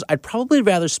figures, I'd probably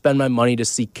rather spend my money to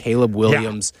see Caleb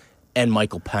Williams and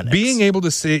Michael Penix. Being able to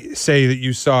say that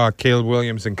you saw Caleb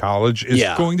Williams in college is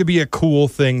going to be a cool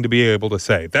thing to be able to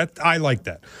say. That I like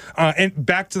that. And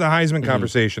back to the Heisman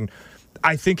conversation.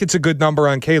 I think it's a good number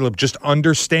on Caleb. Just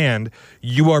understand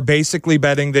you are basically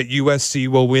betting that USC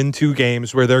will win 2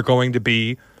 games where they're going to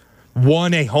be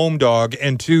 1, a home dog,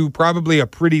 and 2, probably a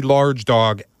pretty large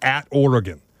dog at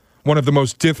Oregon, one of the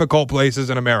most difficult places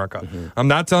in America. I'm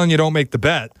not telling you don't make the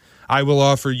bet. I will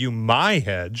offer you my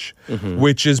hedge,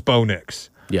 which is Bo Nix.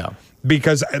 Yeah.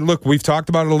 Because, look, we've talked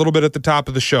about it a little bit at the top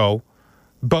of the show.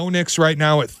 Bo Nix right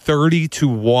now at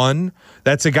 30-1.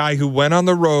 That's a guy who went on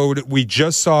the road. We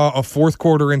just saw a 4th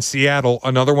quarter in Seattle,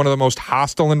 another one of the most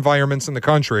hostile environments in the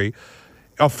country.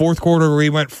 A 4th quarter where he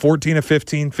went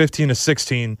 14-15,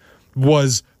 15-16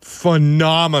 was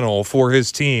phenomenal for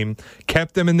his team.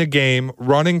 Kept them in the game,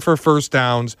 running for first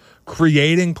downs,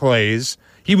 creating plays.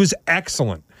 He was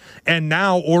excellent. And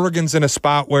now Oregon's in a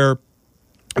spot where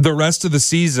the rest of the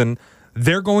season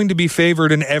they're going to be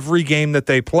favored in every game that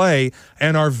they play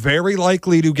and are very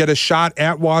likely to get a shot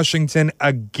at Washington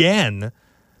again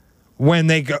when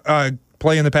they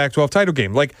play in the Pac-12 title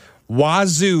game. Like,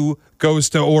 Wazoo goes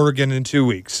to Oregon in 2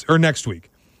 weeks or next week.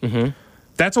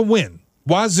 That's a win.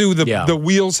 Wazoo, the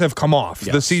wheels have come off.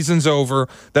 Yes. The season's over.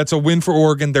 That's a win for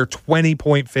Oregon. They're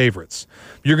 20-point favorites.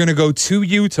 You're going to go to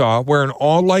Utah, where in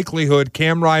all likelihood,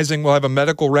 Cam Rising will have a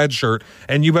medical red shirt,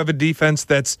 and you have a defense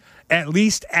that's at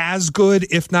least as good,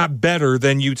 if not better,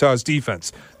 than Utah's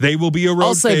defense. They will be a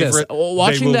road favorite.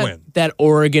 Watching that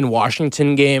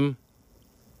Oregon-Washington game,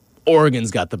 Oregon's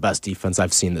got the best defense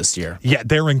I've seen this year. Yeah,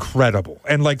 they're incredible.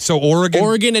 And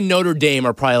Oregon and Notre Dame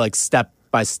are probably like step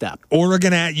by step.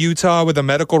 Oregon at Utah with a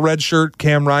medical red shirt,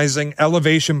 Cam Rising.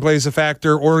 Elevation plays a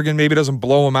factor. Oregon maybe doesn't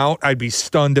blow them out. I'd be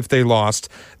stunned if they lost.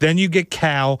 Then you get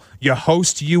Cal. You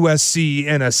host USC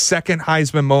in a second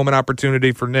Heisman moment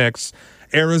opportunity for Nix.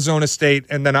 Arizona State,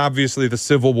 and then obviously the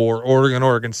Civil War,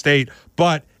 Oregon State.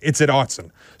 But it's at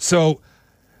Autzen. So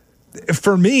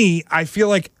for me, I feel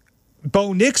like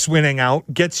Bo Nix winning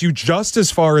out gets you just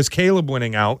as far as Caleb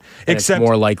winning out, except it's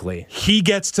more likely he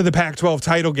gets to the Pac-12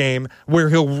 title game where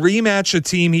he'll rematch a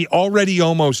team he already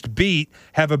almost beat,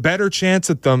 have a better chance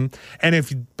at them, and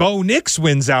if Bo Nix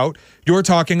wins out, you're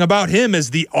talking about him as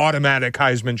the automatic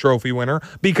Heisman Trophy winner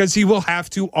because he will have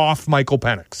to off Michael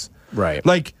Penix. Right.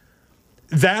 Like,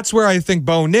 that's where I think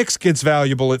Bo Nix gets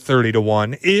valuable at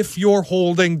 30-1 if you're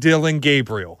holding Dillon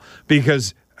Gabriel,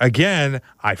 because again,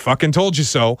 I fucking told you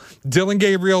so. Dillon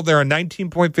Gabriel, they're a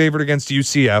 19-point favorite against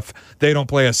UCF. They don't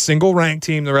play a single ranked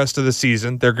team the rest of the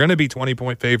season. They're going to be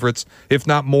 20-point favorites, if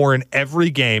not more, in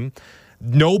every game.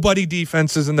 Nobody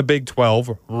defenses in the Big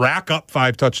 12 rack up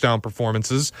 5 touchdown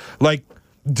performances. Like,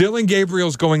 Dillon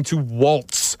Gabriel's going to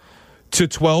waltz to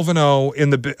 12-0 in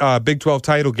the Big 12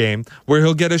 title game, where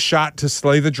he'll get a shot to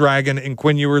slay the dragon in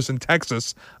Quinn Ewers in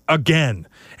Texas again.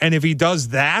 And if he does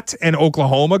that and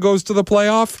Oklahoma goes to the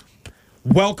playoff,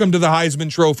 welcome to the Heisman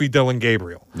Trophy, Dillon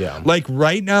Gabriel. Yeah. Like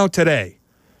right now today,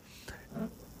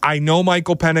 I know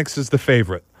Michael Penix is the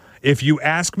favorite. If you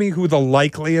ask me who the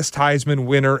likeliest Heisman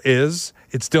winner is,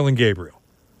 it's Dillon Gabriel.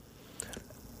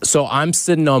 So I'm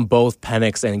sitting on both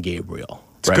Penix and Gabriel.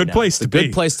 It's a good place to be.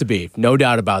 Good place to be, no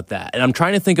doubt about that. And I'm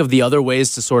trying to think of the other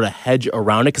ways to sort of hedge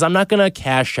around it because I'm not going to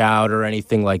cash out or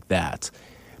anything like that.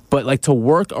 But like to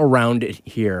work around it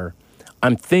here,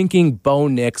 I'm thinking Bo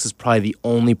Nix is probably the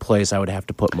only place I would have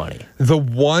to put money. The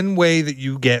one way that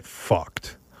you get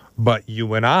fucked, but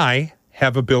you and I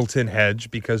have a built-in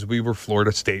hedge because we were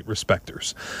Florida State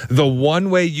respecters. The one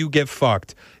way you get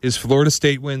fucked is Florida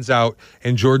State wins out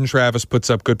and Jordan Travis puts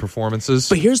up good performances.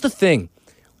 But here's the thing.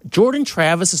 Jordan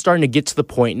Travis is starting to get to the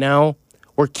point now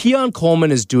where Keon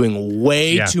Coleman is doing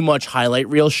way too much highlight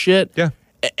reel shit. Yeah.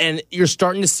 And you're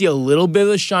starting to see a little bit of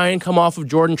the shine come off of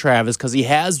Jordan Travis because he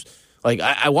has, like,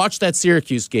 I watched that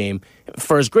Syracuse game.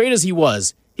 For as great as he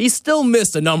was, he still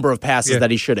missed a number of passes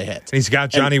that he should have hit. And he's got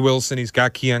Johnny Wilson. He's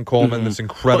got Keon Coleman, this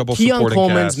incredible supporting cast. Keon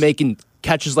Coleman's making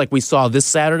catches like we saw this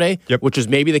Saturday, which is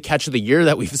maybe the catch of the year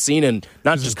that we've seen in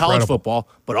not just college football,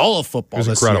 but all of football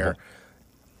this year.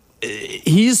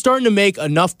 He's starting to make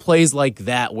enough plays like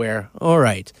that where, all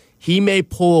right, he may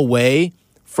pull away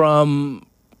from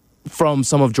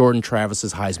some of Jordan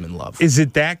Travis's Heisman love. Is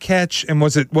it that catch? And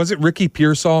was it Ricky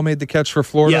Pearsall made the catch for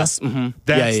Florida? Yes. Mm-hmm.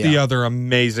 That's the other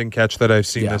amazing catch that I've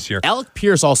seen this year. Alec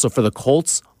Pierce also for the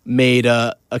Colts made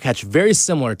a catch very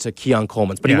similar to Keon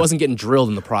Coleman's, but he wasn't getting drilled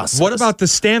in the process. What about the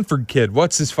Stanford kid?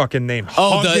 What's his fucking name?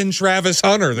 Travis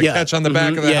Hunter, the catch on the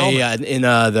back of the helmet. Yeah, in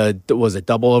was it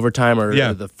double overtime or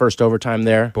the first overtime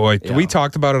there? Boy, we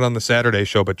talked about it on the Saturday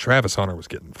show, but Travis Hunter was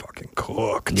getting fucking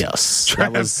cooked. Yes.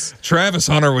 Travis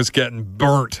Hunter was getting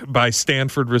burnt by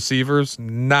Stanford receivers.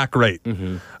 Not great.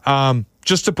 Mm-hmm.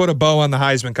 Just to put a bow on the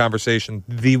Heisman conversation,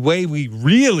 the way we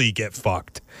really get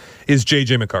fucked is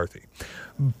J.J. McCarthy.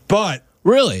 But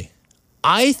really,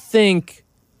 I think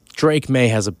Drake May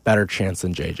has a better chance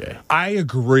than JJ. I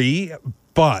agree,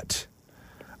 but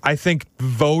I think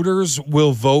voters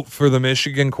will vote for the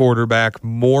Michigan quarterback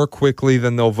more quickly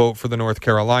than they'll vote for the North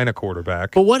Carolina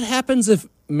quarterback. But what happens if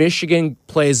Michigan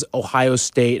plays Ohio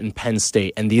State and Penn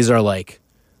State, and these are like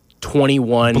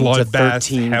 21 to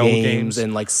 13 games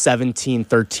and like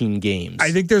 17-13 games?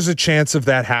 I think there's a chance of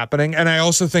that happening, and I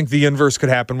also think the inverse could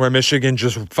happen where Michigan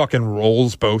just fucking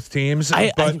rolls both teams.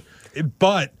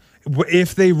 But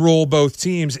if they roll both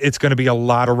teams, it's going to be a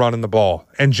lot of running the ball.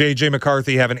 And J.J.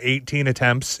 McCarthy having 18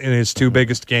 attempts in his two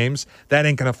biggest games, that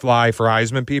ain't going to fly for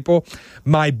Heisman people.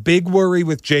 My big worry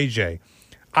with J.J.,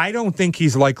 I don't think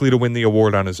he's likely to win the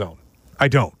award on his own. I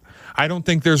don't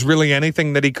think there's really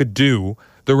anything that he could do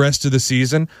the rest of the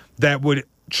season that would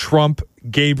trump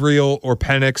Gabriel or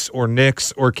Penix or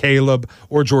Nix or Caleb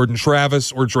or Jordan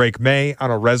Travis or Drake May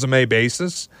on a resume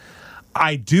basis.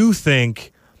 I do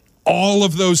think all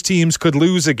of those teams could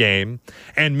lose a game,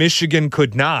 and Michigan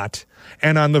could not.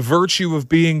 And on the virtue of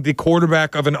being the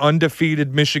quarterback of an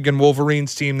undefeated Michigan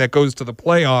Wolverines team that goes to the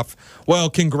playoff, well,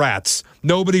 congrats.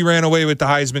 Nobody ran away with the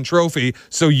Heisman Trophy,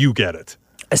 so you get it.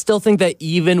 I still think that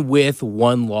even with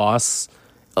one loss,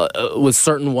 with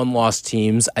certain one-loss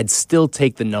teams, I'd still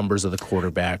take the numbers of the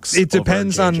quarterbacks. It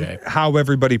depends on how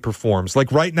everybody performs.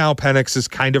 Like right now, Penix is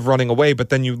kind of running away, but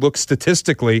then you look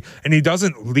statistically, and he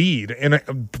doesn't lead in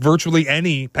virtually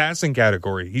any passing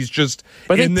category. He's just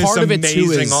in this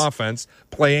amazing offense,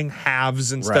 playing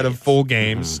halves instead of full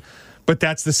games. But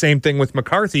that's the same thing with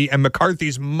McCarthy, and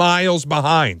McCarthy's miles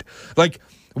behind. Like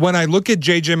when I look at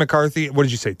J.J. McCarthy, what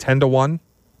did you say, 10-1?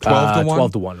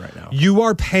 12-1? 12-1 right now. You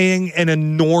are paying an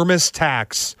enormous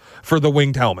tax for the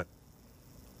winged helmet.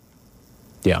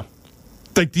 Yeah.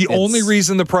 Like the only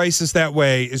reason the price is that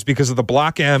way is because of the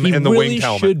Block M and the winged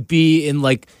helmet. He should be in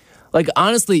like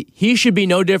honestly, he should be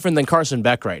no different than Carson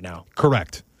Beck right now.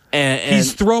 Correct. And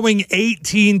he's throwing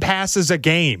 18 passes a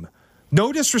game.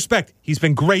 No disrespect. He's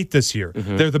been great this year.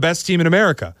 They're the best team in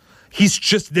America.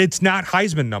 It's not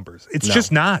Heisman numbers. It's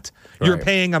just not. Right. You're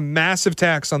paying a massive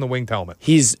tax on the winged helmet.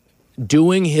 He's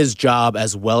doing his job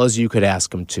as well as you could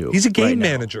ask him to. He's a game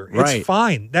manager. It's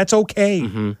fine. That's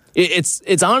okay.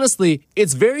 It's honestly,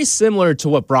 it's very similar to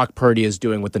what Brock Purdy is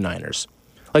doing with the Niners.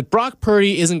 Like Brock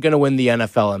Purdy isn't going to win the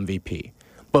NFL MVP,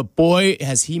 but boy,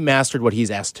 has he mastered what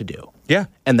he's asked to do. Yeah.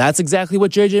 And that's exactly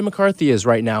what J.J. McCarthy is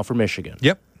right now for Michigan.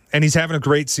 Yep. And he's having a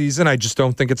great season. I just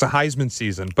don't think it's a Heisman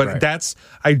season. But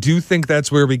I do think that's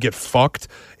where we get fucked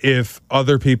if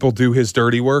other people do his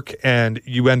dirty work and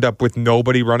you end up with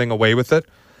nobody running away with it.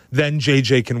 Then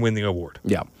JJ can win the award.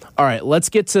 Yeah. All right, let's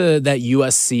get to that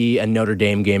USC and Notre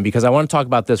Dame game because I want to talk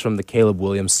about this from the Caleb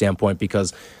Williams standpoint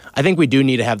because I think we do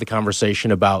need to have the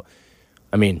conversation about,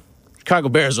 Chicago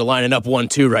Bears are lining up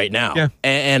 1-2 right now. Yeah.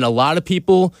 And a lot of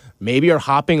people maybe are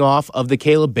hopping off of the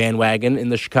Caleb bandwagon in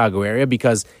the Chicago area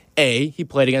because he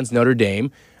played against Notre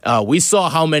Dame. We saw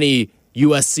how many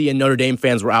USC and Notre Dame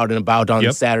fans were out and about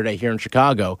on Saturday here in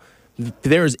Chicago.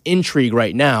 There's intrigue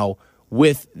right now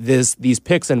with these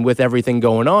picks and with everything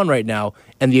going on right now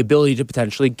and the ability to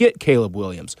potentially get Caleb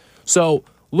Williams. So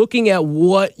looking at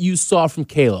what you saw from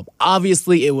Caleb,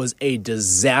 obviously it was a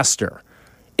disaster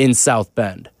in South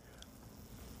Bend.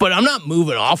 But I'm not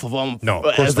moving off of him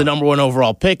as the number one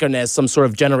overall pick and as some sort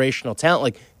of generational talent.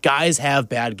 Like, guys have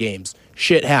bad games.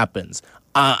 Shit happens.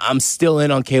 I'm still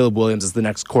in on Caleb Williams as the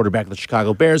next quarterback of the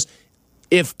Chicago Bears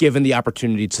if given the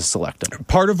opportunity to select him.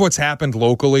 Part of what's happened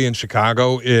locally in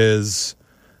Chicago is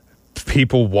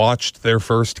people watched their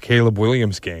first Caleb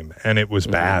Williams game, and it was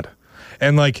bad.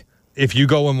 And, if you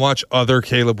go and watch other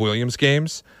Caleb Williams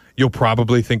games, you'll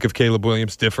probably think of Caleb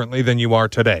Williams differently than you are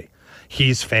today.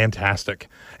 He's fantastic.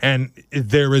 And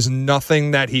there is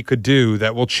nothing that he could do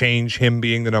that will change him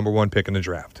being the number one pick in the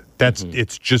draft.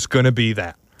 It's just going to be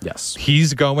that. Yes.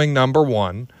 He's going number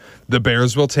one. The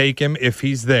Bears will take him if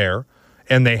he's there,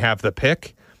 and they have the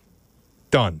pick.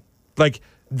 Done.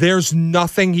 There's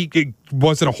nothing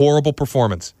was it a horrible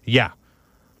performance? Yeah.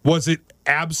 Was it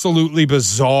absolutely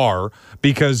bizarre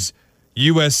because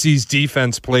USC's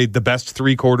defense played the best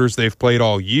 3 quarters they've played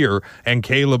all year, and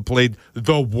Caleb played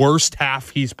the worst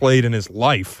half he's played in his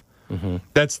life.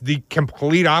 That's the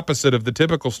complete opposite of the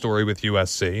typical story with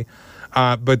USC.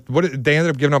 But they ended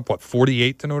up giving up,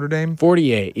 48 to Notre Dame?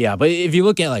 48, yeah. But if you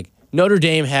look at, Notre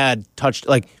Dame had touched,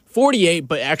 48,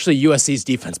 but actually USC's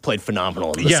defense played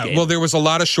phenomenal in this game. Yeah, well, there was a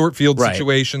lot of short field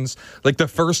situations. The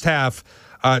first half,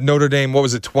 Notre Dame,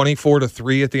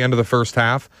 24-3 at the end of the first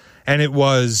half? And it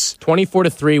was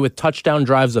 24-3 with touchdown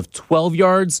drives of 12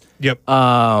 yards,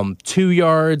 2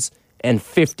 yards, and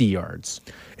 50 yards.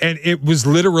 And it was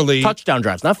literally touchdown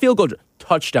drives, not field goal,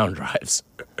 touchdown drives.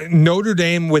 Notre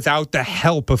Dame, without the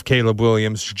help of Caleb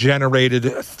Williams, generated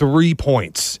 3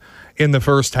 points in the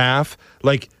first half.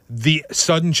 The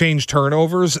sudden change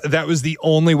turnovers, that was the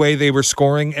only way they were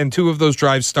scoring. And 2 of those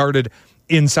drives started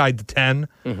inside the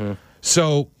 10.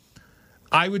 So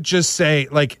I would just say,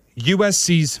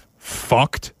 USC's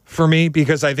fucked for me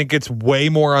because I think it's way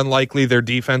more unlikely their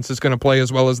defense is going to play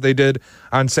as well as they did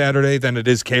on Saturday than it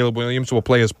is Caleb Williams will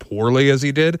play as poorly as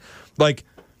he did.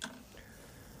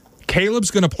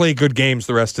 Caleb's going to play good games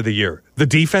the rest of the year. The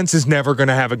defense is never going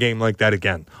to have a game like that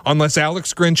again. Unless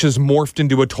Alex Grinch has morphed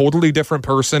into a totally different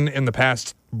person in the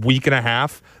past week and a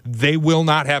half, they will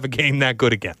not have a game that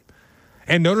good again.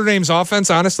 And Notre Dame's offense,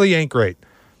 honestly, ain't great.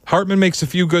 Hartman makes a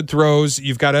few good throws.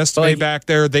 You've got Estime back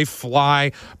there. They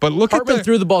fly. But look Hartman at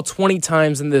threw the ball 20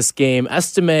 times in this game.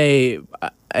 Estime,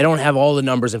 I don't have all the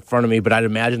numbers in front of me, but I'd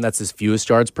imagine that's his fewest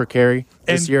yards per carry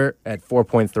this year at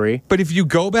 4.3. But if you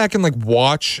go back and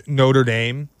watch Notre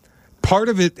Dame, part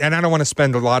of it, and I don't want to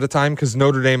spend a lot of time because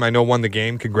Notre Dame, I know, won the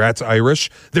game. Congrats,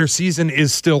 Irish. Their season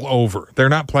is still over. They're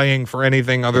not playing for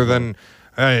anything other than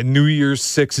New Year's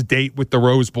 6 date with the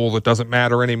Rose Bowl that doesn't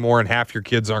matter anymore, and half your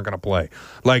kids aren't going to play.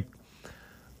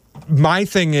 My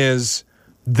thing is,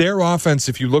 their offense,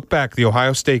 if you look back, the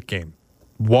Ohio State game,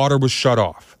 water was shut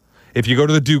off. If you go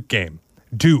to the Duke game,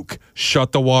 Duke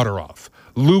shut the water off.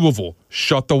 Louisville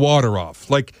shut the water off.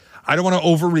 I don't want to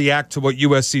overreact to what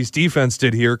USC's defense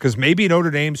did here because maybe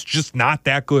Notre Dame's just not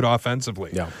that good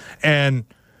offensively. Yeah. And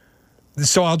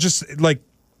so I'll just,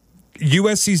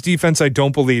 USC's defense I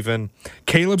don't believe in.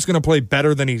 Caleb's going to play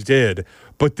better than he did,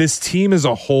 but this team as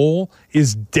a whole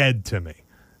is dead to me.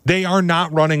 They are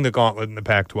not running the gauntlet in the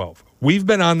Pac-12. We've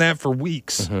been on that for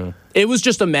weeks. Mm-hmm. It was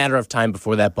just a matter of time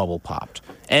before that bubble popped.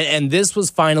 And this was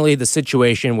finally the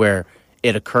situation where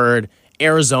it occurred.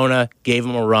 Arizona gave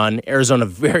them a run. Arizona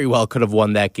very well could have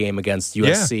won that game against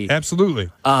USC. Yeah,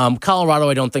 absolutely. Colorado,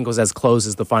 I don't think was as close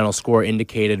as the final score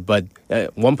indicated, but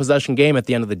one possession game at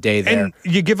the end of the day there. And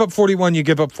you give up 41, you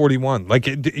give up 41.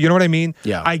 You know what I mean?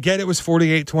 Yeah. I get it was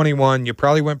 48-21. You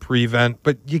probably went prevent,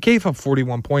 but you gave up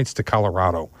 41 points to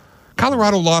Colorado.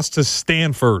 Colorado lost to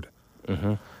Stanford.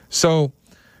 Mm-hmm. So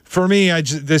for me,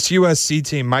 this USC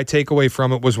team, my takeaway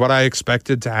from it was what I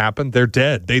expected to happen. They're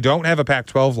dead. They don't have a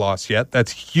Pac-12 loss yet.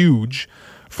 That's huge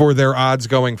for their odds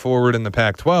going forward in the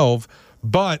Pac-12.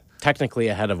 But technically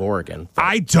ahead of Oregon.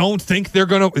 I don't think they're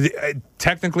going to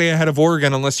technically ahead of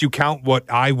Oregon unless you count what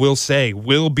I will say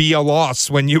will be a loss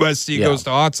when USC goes to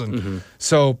Autzen. Mm-hmm.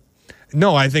 So,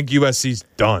 no, I think USC's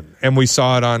done. And we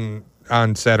saw it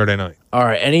on Saturday night. All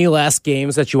right. Any last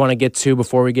games that you want to get to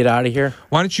before we get out of here?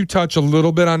 Why don't you touch a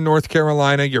little bit on North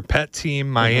Carolina, your pet team,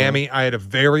 Miami? I had a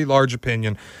very large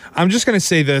opinion. I'm just going to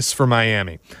say this for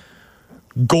Miami.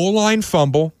 Goal line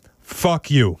fumble,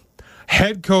 fuck you.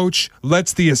 Head coach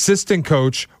lets the assistant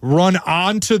coach run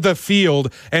onto the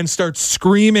field and start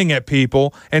screaming at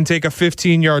people and take a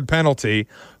 15-yard penalty.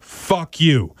 Fuck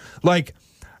you.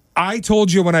 I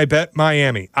told you when I bet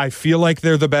Miami, I feel like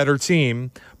they're the better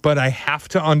team, but I have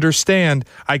to understand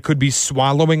I could be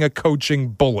swallowing a coaching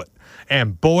bullet.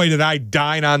 And boy, did I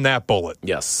dine on that bullet.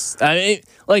 Yes. I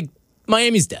mean,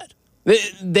 Miami's dead.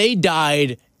 They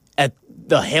died at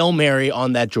the Hail Mary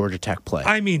on that Georgia Tech play.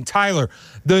 I mean, Tyler,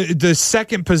 the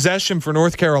second possession for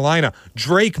North Carolina,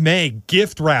 Drake May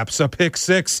gift wraps a pick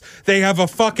six. They have a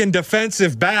fucking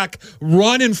defensive back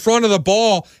run in front of the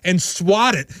ball and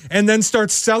swat it and then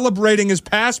start celebrating his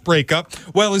pass breakup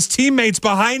while his teammates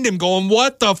behind him going,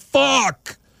 what the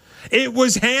fuck? It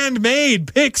was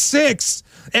handmade, pick six.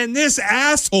 And this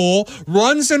asshole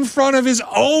runs in front of his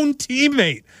own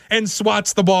teammate and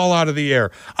swats the ball out of the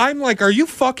air. I'm like, are you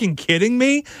fucking kidding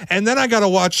me? And then I got to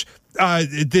watch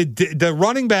the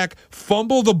running back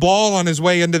fumble the ball on his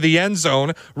way into the end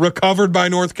zone, recovered by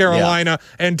North Carolina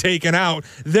and taken out.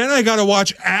 Then I got to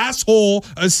watch asshole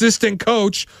assistant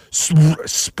coach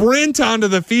sprint onto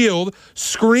the field,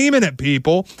 screaming at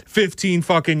people 15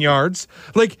 fucking yards.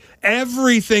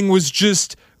 Everything was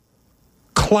just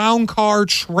clown car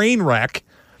train wreck,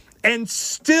 and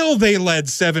still they led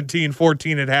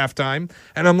 17-14 at halftime.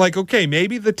 And I'm like, okay,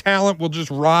 maybe the talent will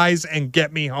just rise and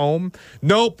get me home.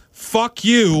 Nope, fuck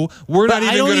you. We're not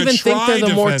even going to try. I don't even think they're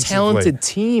the more talented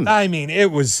team. I mean,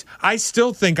 I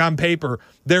still think on paper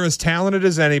they're as talented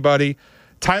as anybody.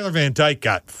 Tyler Van Dyke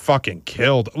got fucking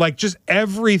killed. Just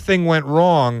everything went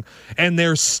wrong, and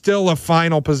they're still a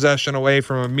final possession away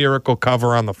from a miracle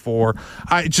cover on the 4.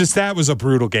 That was a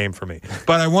brutal game for me.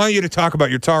 But I want you to talk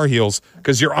about your Tar Heels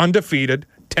because you're undefeated,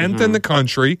 10th in the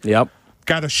country. Yep.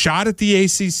 Got a shot at the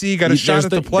ACC, got a shot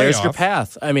at the playoff. There's your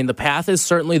path. I mean, the path is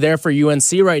certainly there for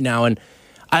UNC right now, and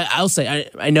I'll say,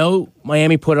 I know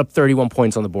Miami put up 31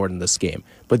 points on the board in this game,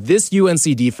 but this UNC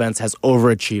defense has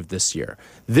overachieved this year.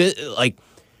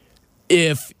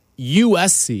 If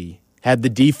USC had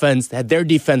their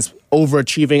defense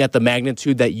overachieving at the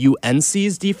magnitude that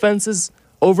UNC's defense is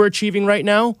overachieving right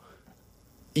now,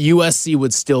 USC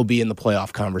would still be in the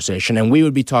playoff conversation, and we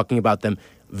would be talking about them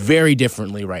very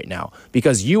differently right now.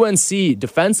 Because UNC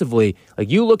defensively,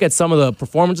 you look at some of the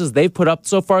performances they've put up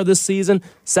so far this season,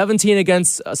 17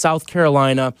 against South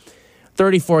Carolina,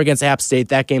 34 against App State.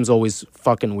 That game's always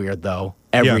fucking weird, though,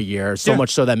 every year. So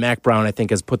much so that Mac Brown, I think,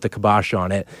 has put the kibosh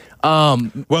on it.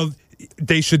 Well,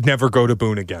 they should never go to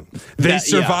Boone again. They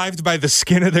survived by the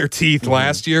skin of their teeth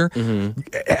last year.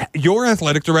 Mm-hmm. Your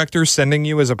athletic director sending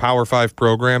you as a Power 5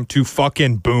 program to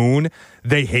fucking Boone,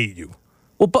 they hate you.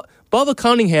 Well, Bubba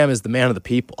Cunningham is the man of the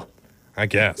people. I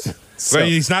guess. So, but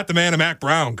he's not the man of Mac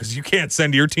Brown because you can't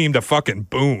send your team to fucking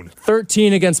Boone.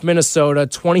 13 against Minnesota,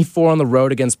 24 on the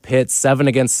road against Pitt, 7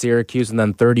 against Syracuse, and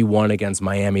then 31 against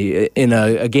Miami in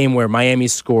a game where Miami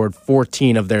scored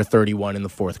 14 of their 31 in the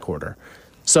fourth quarter.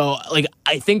 So,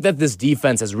 I think that this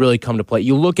defense has really come to play.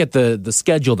 You look at the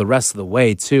schedule the rest of the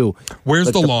way, too.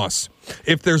 Where's the loss?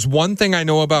 If there's one thing I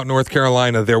know about North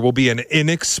Carolina, there will be an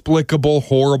inexplicable,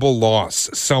 horrible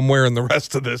loss somewhere in the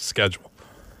rest of this schedule.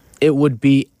 It would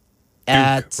be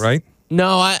at... Duke, right?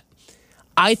 No,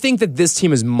 I think that this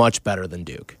team is much better than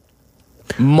Duke.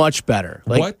 Much better.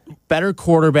 What? Better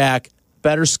quarterback,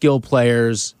 better skill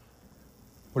players.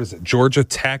 What is it? Georgia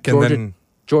Tech and then...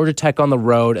 Georgia Tech on the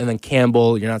road, and then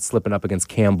Campbell. You're not slipping up against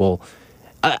Campbell.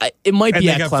 It might be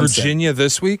at Clemson. And they got Virginia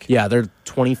this week? Yeah, they're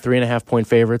 23.5-point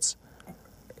favorites.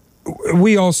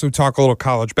 We also talk a little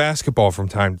college basketball from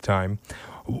time to time.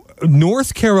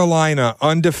 North Carolina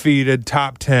undefeated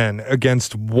top 10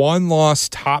 against one-loss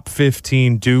top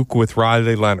 15 Duke with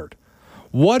Riley Leonard.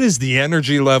 What is the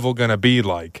energy level going to be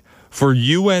like for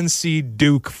UNC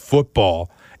Duke football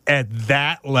at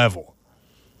that level?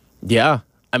 Yeah.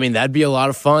 I mean, that'd be a lot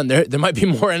of fun. There might be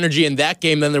more energy in that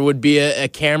game than there would be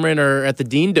at Cameron or at the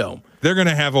Dean Dome. They're going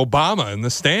to have Obama in the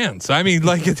stands. I mean,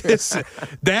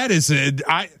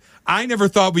 I never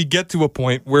thought we'd get to a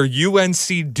point where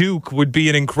UNC Duke would be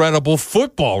an incredible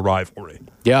football rivalry.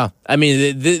 Yeah. I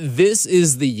mean, this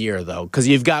is the year, though, because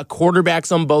you've got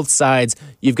quarterbacks on both sides.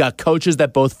 You've got coaches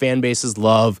that both fan bases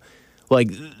love.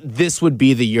 This would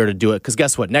be the year to do it, because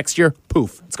guess what? Next year,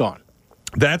 poof, it's gone.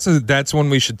 That's when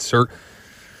we should start.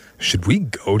 Should we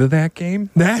go to that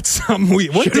game? That's something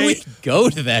we... Should we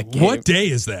go to that game? What day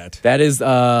is that? That is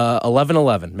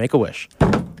 11/11. Make a wish.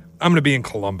 I'm going to be in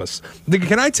Columbus.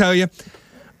 Can I tell you,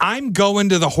 I'm going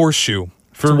to the Horseshoe.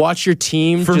 To watch your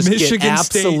team for just Michigan get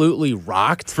absolutely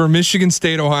rocked? For Michigan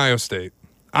State, Ohio State.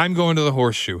 I'm going to the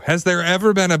Horseshoe. Has there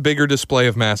ever been a bigger display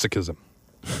of masochism?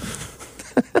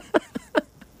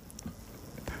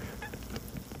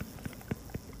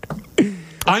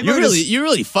 You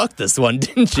really fucked this one,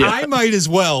 didn't you? I might as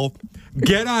well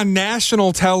get on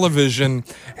national television,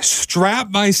 strap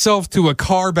myself to a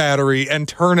car battery, and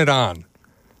turn it on.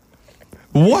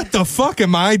 What the fuck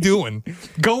am I doing?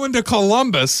 Going to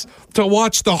Columbus to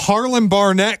watch the Harlan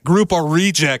Barnett group of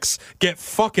rejects get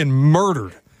fucking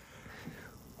murdered.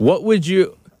 What would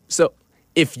you... So,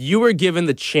 if you were given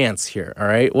the chance here, all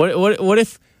right, what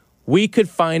if we could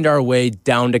find our way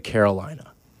down to Carolina?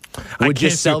 Would you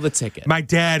sell the ticket? My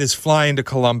dad is flying to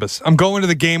Columbus. I'm going to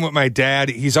the game with my dad.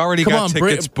 He's already got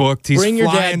tickets booked. He's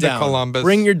flying to Columbus.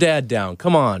 Bring your dad down.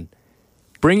 Come on.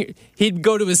 He'd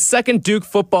go to his second Duke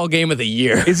football game of the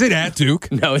year. Is it at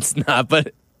Duke? No, it's not,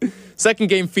 but second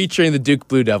game featuring the Duke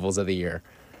Blue Devils of the year.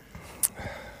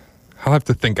 I'll have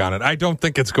to think on it. I don't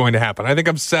think it's going to happen. I think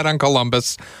I'm set on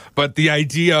Columbus, but the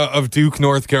idea of Duke,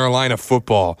 North Carolina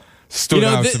football stood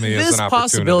out to me as an opportunity. This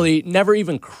possibility never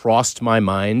even crossed my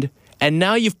mind, and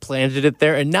now you've planted it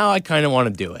there, and now I kind of want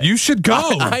to do it. You should go.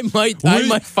 I might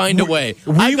find a way.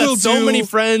 I've got so many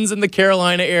friends in the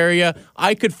Carolina area.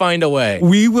 I could find a way.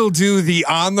 We will do the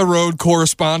on-the-road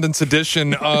correspondence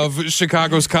edition of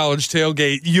Chicago's College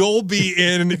Tailgate. You'll be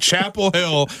in Chapel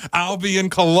Hill. I'll be in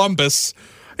Columbus.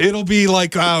 It'll be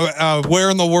like Where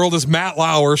in the World is Matt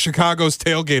Lauer, Chicago's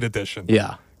Tailgate edition.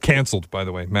 Yeah. Canceled, by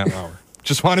the way, Matt Lauer.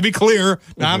 Just want to be clear,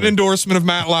 not an endorsement of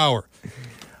Matt Lauer.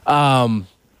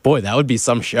 Boy, that would be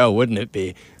some show, wouldn't it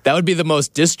be? That would be the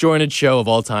most disjointed show of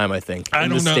all time, I think. I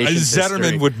don't know.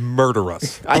 Zetterman would murder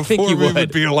us. I think he would.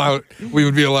 We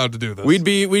would be allowed to do this. We'd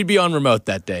be on remote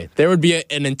that day. There would be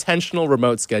an intentional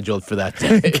remote scheduled for that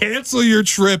day. Cancel your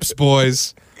trips,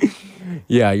 boys.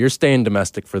 Yeah, you're staying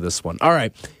domestic for this one. All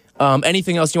right.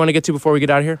 Anything else you want to get to before we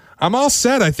get out of here? I'm all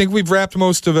set. I think we've wrapped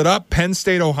most of it up. Penn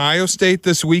State, Ohio State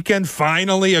this weekend.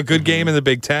 Finally, a good game in the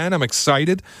Big Ten. I'm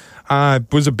excited.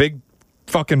 It was a big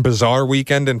fucking bizarre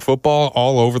weekend in football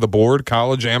all over the board,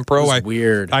 college and pro. It was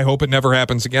weird. I hope it never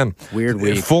happens again. Weird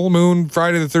week. Full moon,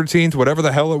 Friday the 13th, whatever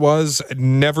the hell it was.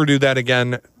 Never do that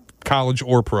again, college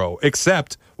or pro,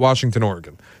 except Washington,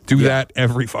 Oregon. Do that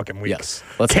every fucking week. Yes.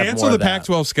 Let's cancel the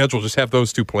Pac-12 schedule. Just have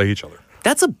those two play each other.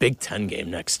 That's a Big Ten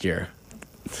game next year.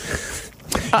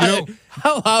 How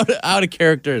out of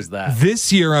character is that?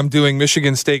 This year I'm doing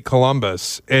Michigan State,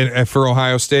 Columbus for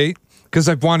Ohio State because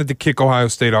I've wanted to kick Ohio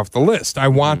State off the list. I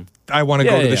want to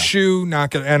go to the shoe,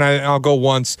 I'll go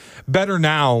once. Better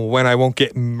now when I won't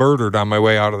get murdered on my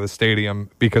way out of the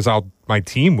stadium because my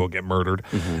team will get murdered.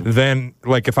 Then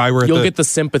like if I were you'll get the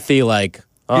sympathy like.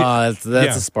 That's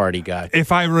a Sparty guy.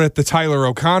 If I were at the Tyler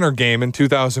O'Connor game in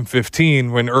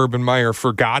 2015 when Urban Meyer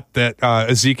forgot that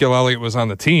Ezekiel Elliott was on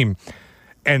the team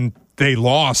and they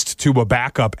lost to a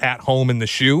backup at home in the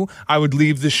shoe, I would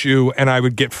leave the shoe and I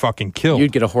would get fucking killed.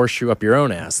 You'd get a horseshoe up your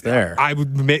own ass there. I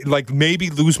would maybe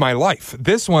lose my life.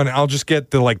 This one, I'll just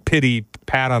get the pity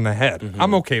pat on the head.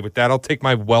 I'm okay with that. I'll take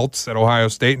my welts at Ohio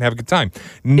State and have a good time.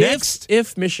 Next,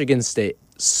 if Michigan State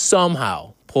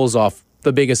somehow pulls off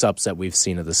the biggest upset we've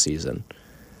seen of the season,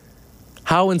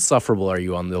 how insufferable are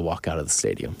you on the walk out of the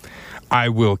stadium? I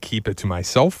will keep it to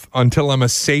myself until I'm a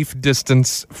safe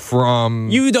distance from...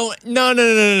 You don't...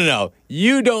 No.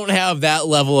 You don't have that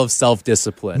level of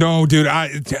self-discipline. No, dude,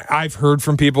 I've heard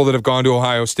from people that have gone to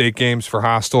Ohio State games for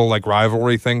hostile,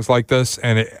 rivalry things like this,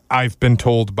 and I've been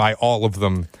told by all of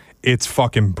them it's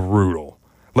fucking brutal.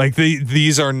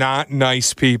 These are not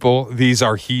nice people. These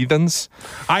are heathens.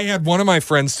 I had one of my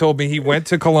friends told me he went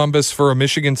to Columbus for a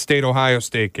Michigan State-Ohio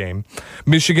State game.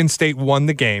 Michigan State won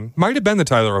the game. Might have been the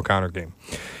Tyler O'Connor game.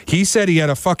 He said he had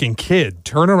a fucking kid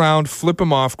turn around, flip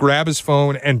him off, grab his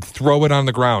phone, and throw it on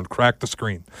the ground, crack the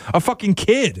screen. A fucking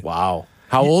kid. Wow.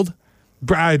 How old?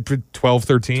 12,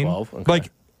 13. 12? Okay.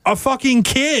 A fucking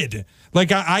kid.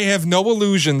 I have no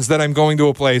illusions that I'm going to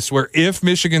a place where if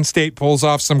Michigan State pulls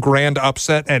off some grand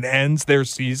upset and ends their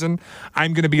season,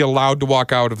 I'm going to be allowed to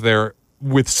walk out of there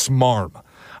with smarm.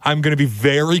 I'm going to be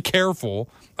very careful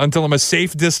until I'm a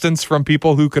safe distance from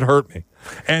people who could hurt me.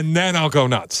 And then I'll go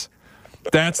nuts.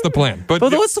 That's the plan. But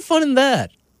what's the fun in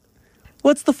that?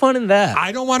 What's the fun in that?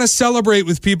 I don't want to celebrate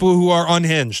with people who are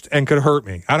unhinged and could hurt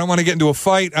me. I don't want to get into a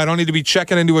fight. I don't need to be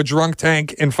checking into a drunk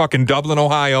tank in fucking Dublin,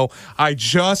 Ohio.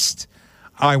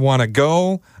 I want to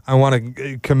go. I want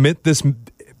to commit this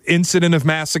incident of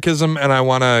masochism, and I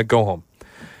want to go home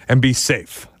and be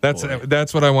safe. That's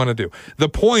what I want to do. The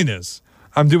point is,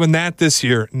 I'm doing that this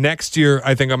year. Next year,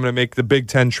 I think I'm going to make the Big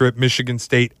Ten trip, Michigan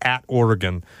State at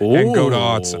Oregon, and go to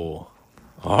Autzen.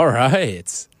 All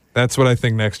right. That's what I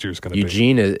think next year's going to be.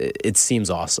 Eugene, it seems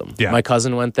awesome. Yeah. My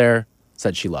cousin went there,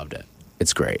 said she loved it.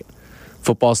 It's great.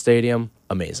 Football stadium,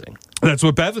 amazing. That's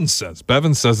what Bevins says.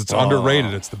 Bevins says it's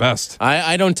underrated. It's the best.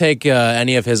 I don't take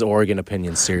any of his Oregon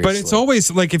opinions seriously. But it's always,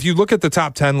 if you look at the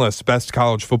top 10 list, best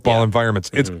college football environments,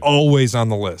 it's always on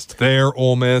the list. There,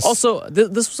 Ole Miss. Also,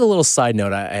 this was a little side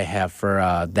note I have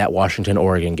for that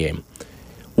Washington-Oregon game.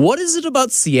 What is it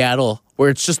about Seattle where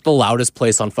it's just the loudest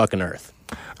place on fucking earth?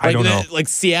 I don't know.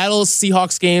 Seattle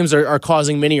Seahawks games are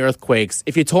causing mini earthquakes.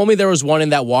 If you told me there was one in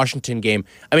that Washington game,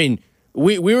 I mean...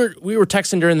 We were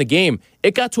texting during the game.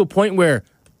 It got to a point where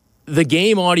the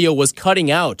game audio was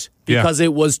cutting out because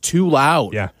it was too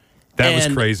loud. Yeah, that was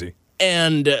crazy.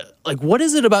 And what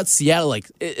is it about Seattle?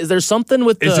 Is there something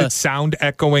with Is it sound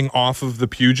echoing off of the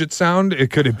Puget Sound?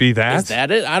 Could it be that? Is that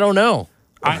it? I don't know.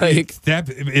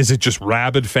 Is it just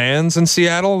rabid fans in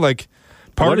Seattle?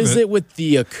 What is it with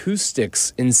the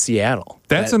acoustics in Seattle?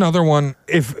 That's another one.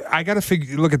 If I got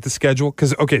to look at the schedule,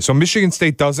 because, so Michigan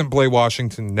State doesn't play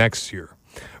Washington next year.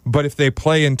 But if they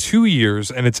play in 2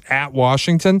 years and it's at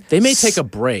Washington... They may take a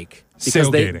break. Because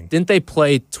didn't they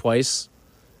play twice?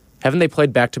 Haven't they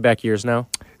played back-to-back years now?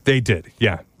 They did,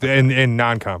 yeah, in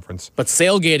non-conference. But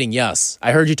sailgating, yes.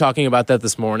 I heard you talking about that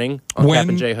this morning on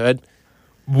Captain J. Hood.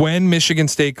 When Michigan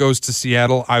State goes to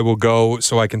Seattle, I will go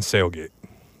so I can sailgate.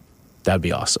 That'd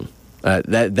be awesome.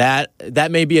 That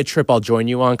may be a trip I'll join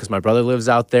you on because my brother lives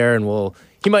out there, and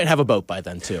he might have a boat by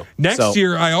then too. Next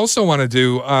year, I also want to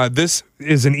do. This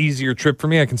is an easier trip for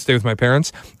me. I can stay with my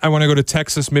parents. I want to go to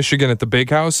Texas, Michigan at the Big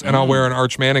House, and I'll wear an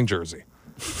Arch Manning jersey.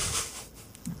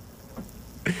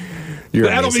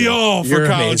 That'll be all for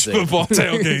college football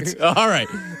tailgates. All right,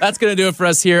 that's gonna do it for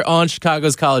us here on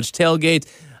Chicago's College Tailgate.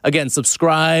 Again,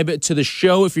 subscribe to the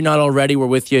show if you're not already. We're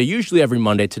with you usually every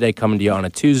Monday. Today, coming to you on a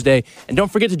Tuesday. And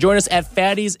don't forget to join us at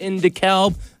Fatty's in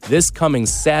DeKalb this coming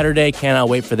Saturday. Cannot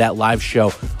wait for that live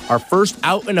show. Our first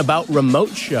out-and-about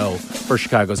remote show for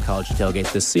Chicago's College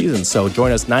Tailgate this season. So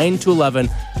join us 9 to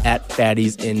 11 at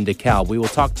Fatty's in DeKalb. We will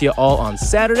talk to you all on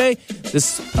Saturday.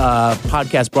 This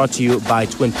podcast brought to you by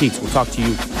Twin Peaks. We'll talk to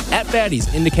you at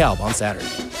Fatty's in DeKalb on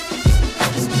Saturday.